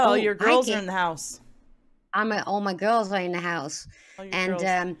 Yeah, all Oh, your hi, girls are Kate. in the house. All my girls are in the house, All your and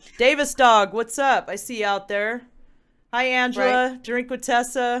girls. Davis Dog, what's up? I see you out there. Hi, Angela. Drink with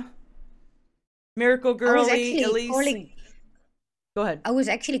Tessa. Miracle I was actually, actually Elise. calling. Go ahead. I was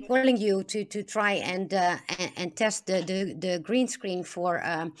actually calling you to try and test the green screen for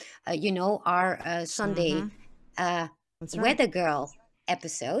our Sunday That's right. Weather Girl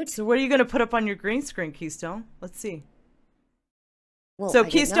episode. So what are you going to put up on your green screen, Keystone? Let's see. Well, So I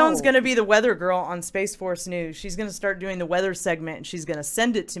don't Keystone's know. going to be the weather girl on Space Force News. She's going to start doing the weather segment, and she's going to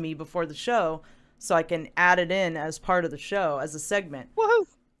send it to me before the show so I can add it in as part of the show as a segment. Woohoo!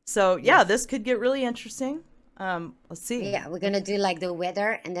 So yeah, this could get really interesting. Let's see. Yeah, we're gonna do like the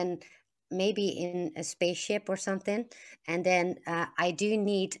weather, and then maybe in a spaceship or something. And then I do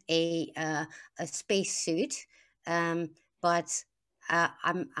need a space suit, but I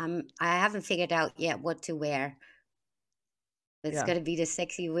haven't figured out yet what to wear. It's Yeah. gonna be the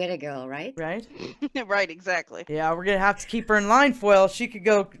sexy weather girl, right? Right? Right, exactly. Yeah, we're gonna have to keep her in line, Foil. She could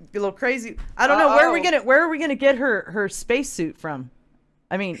go a little crazy. I don't know where are we gonna get her spacesuit from?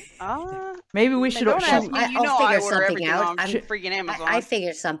 I mean, maybe we should. Don't ask me. You know I order everything on I'm- freaking Amazon. I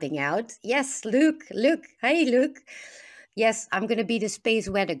figured something out. Yes, Luke. Hey, Luke. Yes, I'm gonna be the space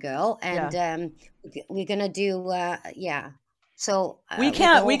weather girl, and we're gonna do So we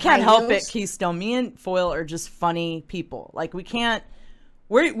can't help it, Keystone. Me and Foil are just funny people. Like we can't.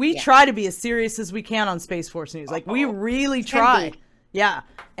 We try to be as serious as we can on Space Force News. Like we really try. Yeah,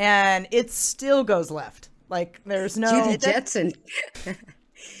 and it still goes left. Like there's no Judy Jetson.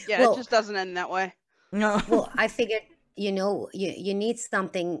 Yeah, it just doesn't end that way. No. Well, I figured, you need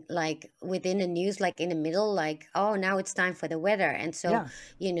something like within the news, like in the middle, like, oh, now it's time for the weather. And so,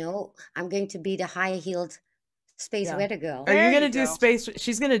 I'm going to be the high-heeled space weather girl. Are you gonna do space?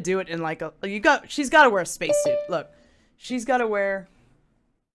 She's gonna do it in like she's got to wear a spacesuit. Look, she's got to wear.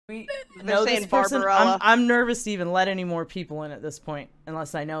 We know this person. Barbarella. I'm nervous to even let any more people in at this point,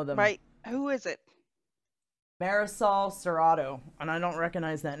 unless I know them. Right? Who is it? Marisol Serrato, and I don't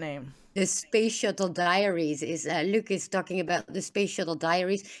recognize that name. The Space Shuttle Diaries is Luke is talking about the Space Shuttle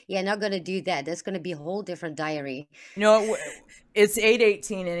Diaries. Yeah, not gonna do that. That's gonna be a whole different diary. No, it's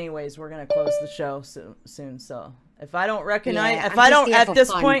 8:18 anyways. We're gonna close the show soon. So if I don't recognize, if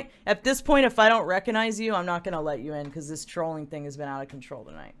this point, if I don't recognize you, I'm not gonna let you in because this trolling thing has been out of control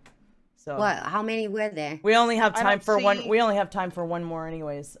tonight. So what? How many were there? We only have time for one. We only have time for one more,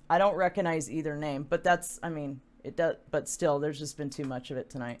 anyways. I don't recognize either name, but it does. But still, there's just been too much of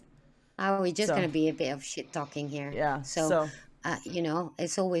it tonight. Oh, we're just gonna be a bit of shit talking here. Yeah. So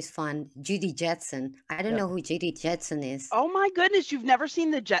it's always fun. Judy Jetson. I don't know who Judy Jetson is. Oh my goodness, you've never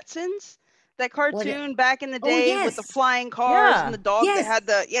seen the Jetsons? That cartoon back in the day with the flying cars and the dog that had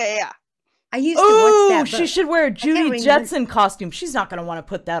the I used to watch that. She should wear a Judy Jetson costume. She's not going to want to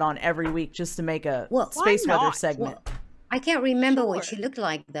put that on every week just to make a space weather segment. Well, I can't remember what she looked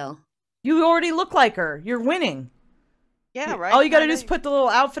like, though. You already look like her. You're winning. Yeah, right. All you got to do is put the little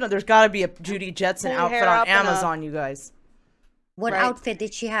outfit on. There's got to be a Judy Jetson outfit on Amazon, you guys. What outfit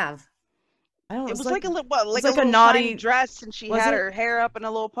did she have? I don't know. It was like a little, like a little naughty shiny dress, and she had her hair up in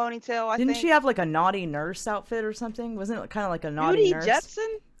a little ponytail. Didn't she have like a naughty nurse outfit or something? Wasn't it kind of like a naughty nurse? Judy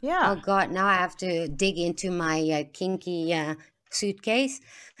Jetson? Yeah. Oh God! Now I have to dig into my kinky suitcase.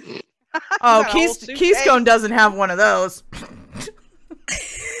 Oh, Keystone doesn't have one of those.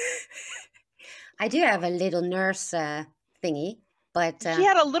 I do have a little nurse thingy. But She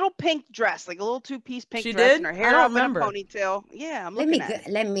had a little pink dress, like a little two-piece pink She dress, did? and her I hair don't up remember. in a ponytail. Yeah, I'm let looking me at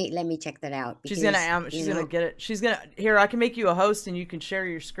it. let me check that out. She's Because, gonna get it. She's gonna here. I can make you a host, and you can share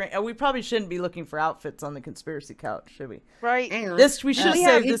your screen. We probably shouldn't be looking for outfits on the conspiracy couch, should we? Right. Hang on. We should we save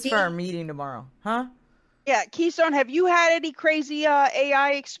have- this for our meeting tomorrow, huh? Yeah, Keystone, have you had any crazy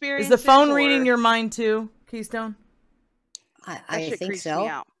AI Is experiences? the phone or- reading your mind too, Keystone? That I shit think creeps so. me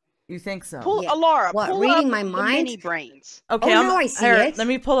out. You think so? Pull Yeah. Alara. What, Pull reading up my the mind? mini brains. Okay, Oh, now I see here, it. let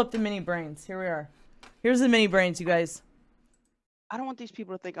me pull up the mini brains. Here we are. Here's the mini brains, you guys. I don't want these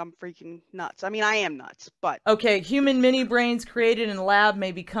people to think I'm freaking nuts. I mean, I am nuts, but Okay, human mini brains created in a lab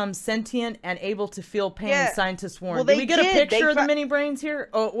may become sentient and able to feel pain. Yeah. Scientists warn. Well, Did they we get a did. picture They of the fa- mini brains here?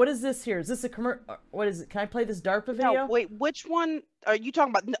 Oh, what is this here? Is this a what is it? Can I play this DARPA video? no, wait, which one are you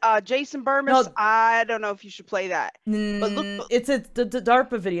talking about? Jason Burmis? No. I don't know if you should play that. But look, It's the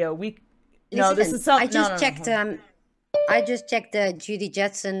DARPA video. No, this Listen, is something. I just no, checked. I just checked the Judy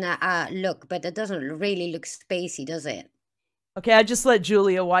Jetson look, but it doesn't really look spacey, does it? Okay, I just let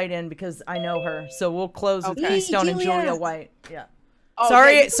Julia White in because I know her. So we'll close with Okay. Keystone and Julia. Julia White. Yeah. oh,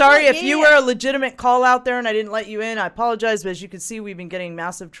 Sorry, yeah, sorry yeah, if you yeah. were a legitimate call out there and I didn't let you in. I apologize, but as you can see, we've been getting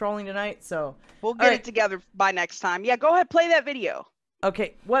massive trolling tonight. So We'll All get right. it together by next time. Yeah, go ahead, play that video.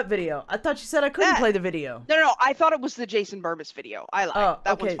 okay, what video? I thought you said I couldn't That. play the video. No, I thought it was the Jason Burmis video. I lied. Oh,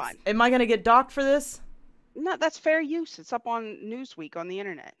 that okay. one's fine. Am I gonna get docked for this? No, that's fair use. It's up on Newsweek on the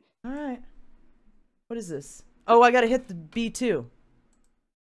internet. All right. What is this? Oh, I gotta hit the B2.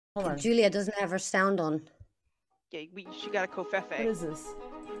 Hold on. Julia doesn't have her sound on. Yeah, she got a What kofefe. is this?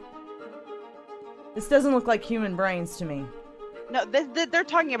 This doesn't look like human brains to me. No, they're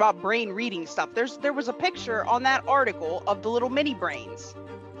talking about brain reading stuff. There was a picture on that article of the little mini brains.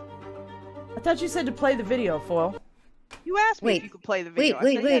 I thought you said to play the video, Foil. You asked me if Wait, you could play the Wait, video. I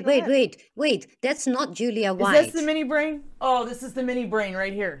wait, said, wait, yeah, go wait, ahead. wait. That's not Julia Is White. this the mini brain? Oh, this is the mini brain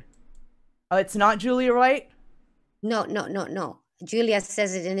right here. Oh, it's not Julia White? No. Julia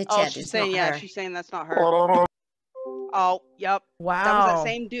says it in the chat. Oh, she's it's saying not her. she's saying that's not her. Oh, yep. Wow. That was that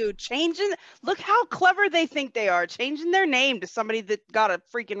same dude changing. Look how clever they think they are, changing their name to somebody that got a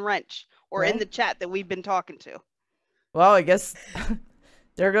freaking wrench or in Well. the chat that we've been talking to. Well, I guess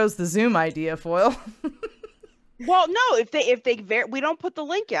there goes the Zoom idea, Foil. Well, no, if we don't put the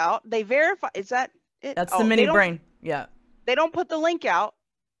link out, they verify. Is that it? That's Oh, the they mini don't- brain. Yeah. They don't put the link out.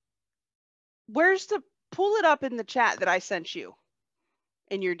 Where's the pull it up in the chat that I sent you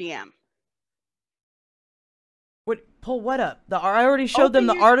in your DM? What? Pull what up? I already showed them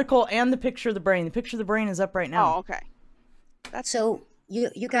Open the your- article and the picture of the brain. The picture of the brain is up right now. Oh, okay. That's So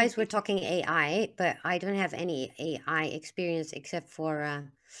you guys were talking AI, but I don't have any AI experience except for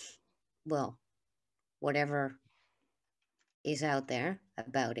well, whatever is out there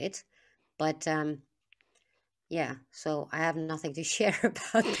about it. But yeah, so I have nothing to share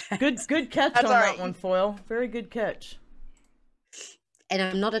about that. Good catch That's on all that right. one, Foil. Very good catch. And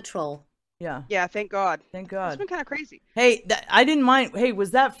I'm not a troll. Yeah. yeah. Thank God. Thank It's God. been kind of crazy. Hey, I didn't mind. Hey,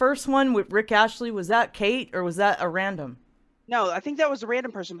 was that first one with Rick Ashley? Was that Kate or was that a random? No, I think that was a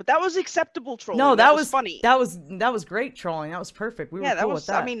random person, but that was acceptable trolling. No, that was funny. That was great trolling. That was perfect. We yeah, were that cool was. with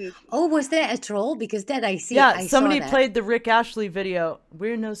that. I mean, Oh, was that a troll? Because that I see. yeah, I somebody saw that. played the Rick Ashley video.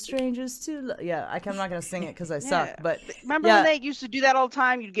 We're no strangers to yeah. I'm not gonna sing it because I suck. Yeah. But remember yeah. when they used to do that all the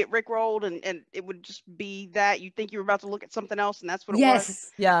time? You'd get rickrolled, and it would just be that you'd think you were about to look at something else, and that's what it was.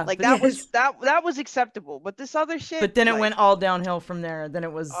 Yes. yeah, Like but, that was that was acceptable, but this other shit. but then it like, went all downhill from there. Then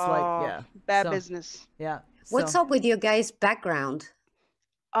it was oh, like yeah, bad so, business. Yeah. What's so. up with your guys' background?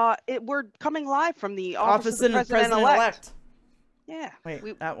 We're coming live from the Office of the of President-elect. Yeah.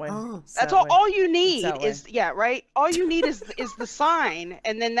 Wait, that way. Oh. It's That's that all. way. All you need that way. is right. All you need is the sign,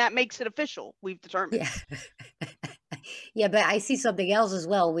 and then that makes it official. We've determined. Yeah. Yeah, but I see something else as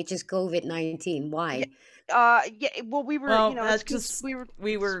well, which is COVID-19. Why? Yeah. Well, we were. Well, you know, that's it's 'cause just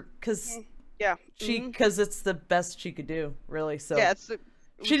we were. because Yeah. because it's the best she could do, really. So Yeah.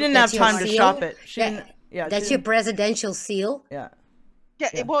 she didn't That's have your time to seal? shop it. She That- didn't. Yeah. That's she your didn't- presidential seal? Yeah.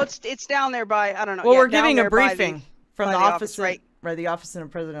 Yeah. Well, it's down there by I don't know. Well, yeah, we're down giving a there by the- briefing from by the the office, right? right? The office of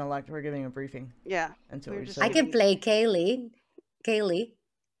President-elect. We're giving a briefing Yeah. until We were we just say. I can play Kaylee.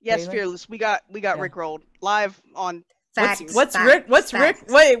 Yes, Taylor? fearless. We got Yeah. rickrolled live on. Facts. What's facts, Rick? What's facts.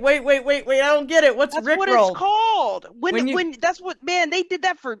 Rick? Wait! I don't get it. What's That's Rick what rolled? it's called. When you- When that's what man they did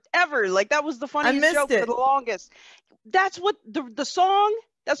that forever. Like that was the funniest missed joke it. for the longest. That's what the song.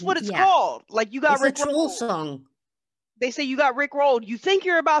 That's what it's Yeah. called. Like you got It's a Rick troll rolled. song. They say you got Rick rolled. You think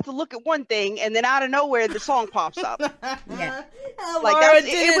you're about to look at one thing, and then out of nowhere the song pops up. Yeah. Like Laura that, it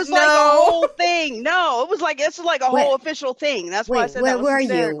didn't was like a know. whole thing. No, it was like it's like a Wait. whole official thing. That's why I Wait, said where that was were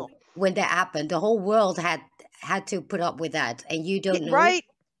hysterical. you when that happened? The whole world had had to put up with that, and you don't know. Right?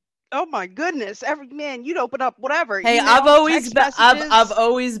 Oh my goodness! Every man, you'd open up whatever. Hey, email, I've always text been messages. I've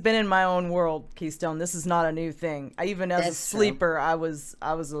always been in my own world, Keystone. This is not a new thing. I even as a That's true. sleeper, I was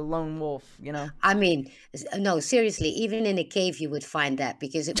a lone wolf, you know. I mean, no, seriously, even in a cave you would find that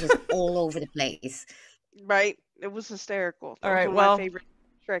because it was all over the place. Right? It was hysterical. That All was right, one of well, my favorite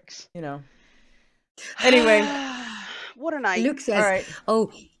tricks. you know. Anyway, What a night! Luke says, all right.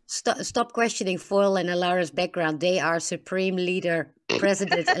 "Oh, stop questioning Foil and Alara's background. They are supreme leader,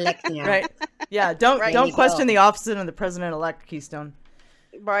 president-elect now." Right. Yeah, don't Right. don't you question go. the office of the president-elect, Keystone.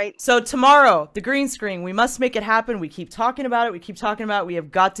 Right? So tomorrow, the green screen, we must make it happen. We keep talking about it. We keep talking about it. We have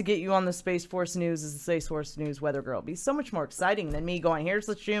got to get you on the Space Force News as the Space Force News weather girl. It'd be so much more exciting than me going, here's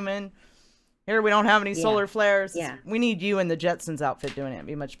the Schumann. Here we don't have any Yeah. solar flares. Yeah. We need you in the Jetsons outfit doing it. It'd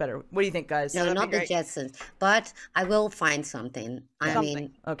be much better. What do you think, guys? No, that'd not be the great. Jetsons, but I will find something. I Something.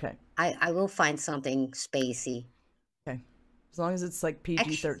 mean, Okay. I will find something spacey. Okay. As long as it's like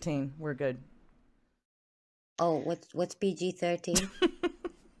PG-13, we're good. Oh, what's PG-13?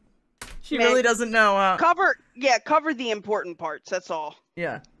 She Man, really doesn't know, huh? Cover the important parts. That's all.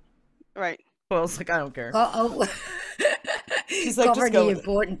 Yeah. Right. Well, it's like, I don't care. Oh, She's like, cover just go the with it.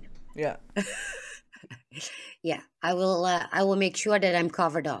 important. Yeah. Yeah, I will make sure that I'm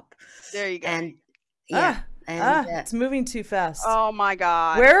covered up. There you go. And yeah, It's moving too fast. Oh my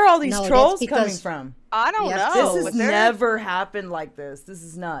God. Where are all these No, that's trolls coming because- from? I don't Yeah, know. This Oh, has but they're- never happened like this. This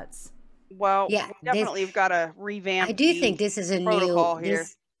is nuts. Well, Yeah, we this- definitely have got to revamp. I do the think this is a protocol new. here.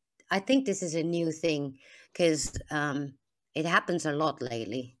 I think this is a new thing because it happens a lot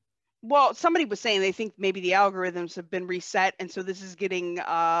lately. Well, somebody was saying they think maybe the algorithms have been reset, and so this is getting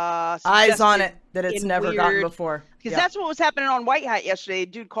Eyes on it that it's in never gotten weird- before. Because Yeah. that's what was happening on White Hat yesterday. A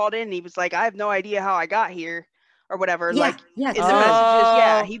dude called in and he was like, "I have no idea how I got here," or whatever. Yeah, Like yeah, in the Oh. messages,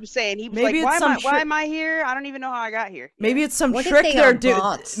 yeah, he was saying he was Maybe like, it's "Why am I? some Why trick- am I here? I don't even know how I got here." Maybe it's some What if trick they they're are doing.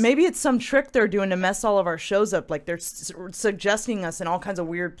 bots? Maybe it's some trick they're doing to mess all of our shows up. Like they're suggesting us in all kinds of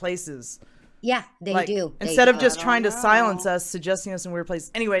weird places. Yeah, they Like, do. They Instead of do. just I trying to don't silence know. us, suggesting us in weird places.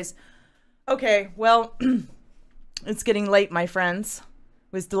 Anyways, okay, well, it's getting late, my friends.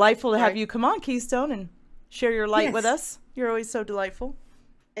 It was delightful to have Right. you come on, Keystone, and share your light with Yes. us. You're always so delightful.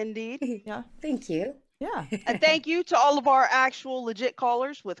 Indeed. Yeah, Thank you. yeah. And thank you to all of our actual legit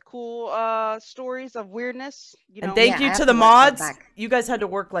callers with cool stories of weirdness. You know, And thank Yeah, I you have to to the watch that mods. back. You guys had to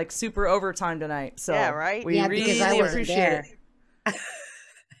work like super overtime tonight. So Yeah, right? we Yeah, really because I wasn't appreciate there. it.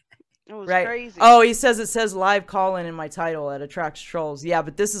 it was Right. crazy. Oh, it says live call in my title. It attracts trolls. Yeah,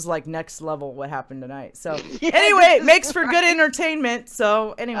 but this is like next level what happened tonight. So Yeah, anyway, this it is makes for good right. entertainment.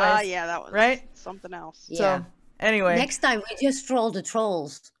 So anyways, Yeah, that was right? something else. Yeah. So anyway, Next time we just troll the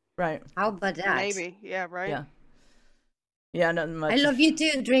trolls. right. How about that? Maybe. Yeah, right. Yeah. Yeah, nothing much. I love you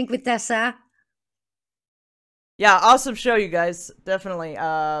too. Drink with Tessa. Yeah, awesome show, you guys. Definitely.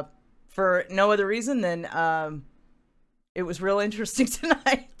 For no other reason than it was real interesting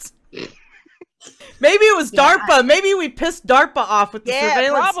tonight. Maybe it was Yeah, DARPA. Maybe we pissed DARPA off with the Yeah,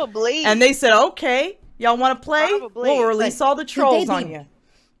 surveillance. probably. And they said, okay, y'all want to play? Probably. We'll release But all the could trolls they on be- you.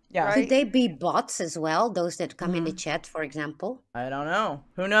 Yeah. Right. Could they be bots as well? Those that come in the chat, for example. I don't know.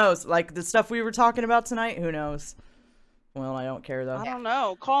 Who knows? Like the stuff we were talking about tonight, who knows? Well, I don't care though. I don't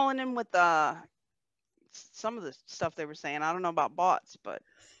know. Calling in with some of the stuff they were saying. I don't know about bots, but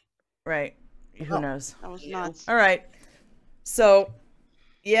Right. Who Oh. knows? that was nuts. All right. So,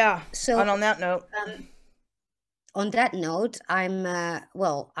 yeah. So and on that note, on that note, I'm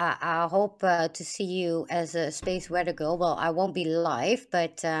well. I hope to see you as a space weather girl. Well, I won't be live,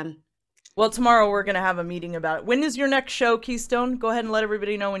 but well, tomorrow we're going to have a meeting about it. When is your next show, Keystone? Go ahead and let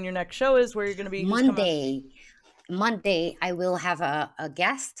everybody know when your next show is, where you're going to be. who's coming on. Monday, I will have a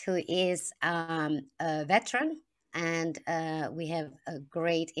guest who is a veteran, and we have a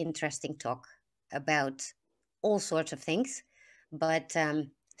great, interesting talk about all sorts of things, but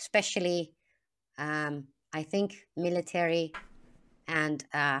especially, I think, military and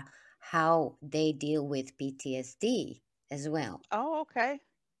how they deal with PTSD as well. Oh, okay.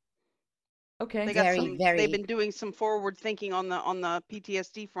 Okay. They got Very, some. very- They've been doing some forward thinking on the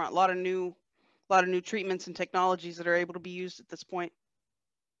PTSD front. A lot of new treatments and technologies that are able to be used at this point.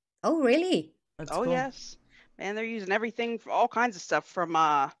 Oh, really? That's Oh cool. yes, man, they're using everything for all kinds of stuff from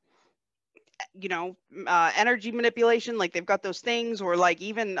energy manipulation, like they've got those things, or like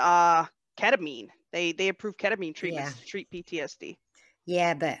even ketamine. They approve ketamine treatments Yeah. to treat PTSD.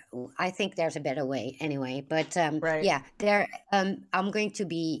 Yeah, but I think there's a better way anyway. But Right. yeah, there I'm going to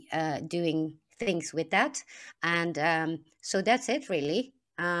be doing things with that, and so that's it really.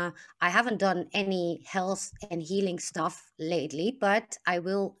 I haven't done any health and healing stuff lately, but I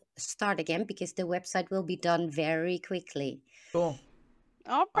will start again because the website will be done very quickly. Cool.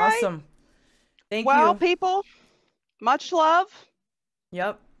 All right. Awesome. Thank Well, you. people, much love.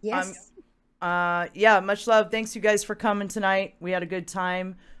 Yep. Yes. Yeah, much love. Thanks you guys for coming tonight. We had a good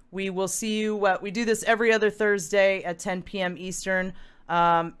time. We will see you. We do this every other Thursday at 10 p.m. Eastern.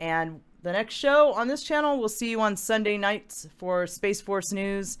 And the next show on this channel, we'll see you on Sunday nights for Space Force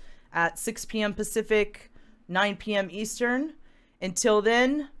News at 6 p.m. Pacific, 9 p.m. Eastern. Until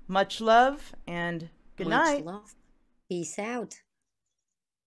then, much love and good night. Much love. Peace out.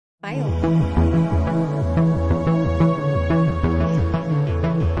 Bye all.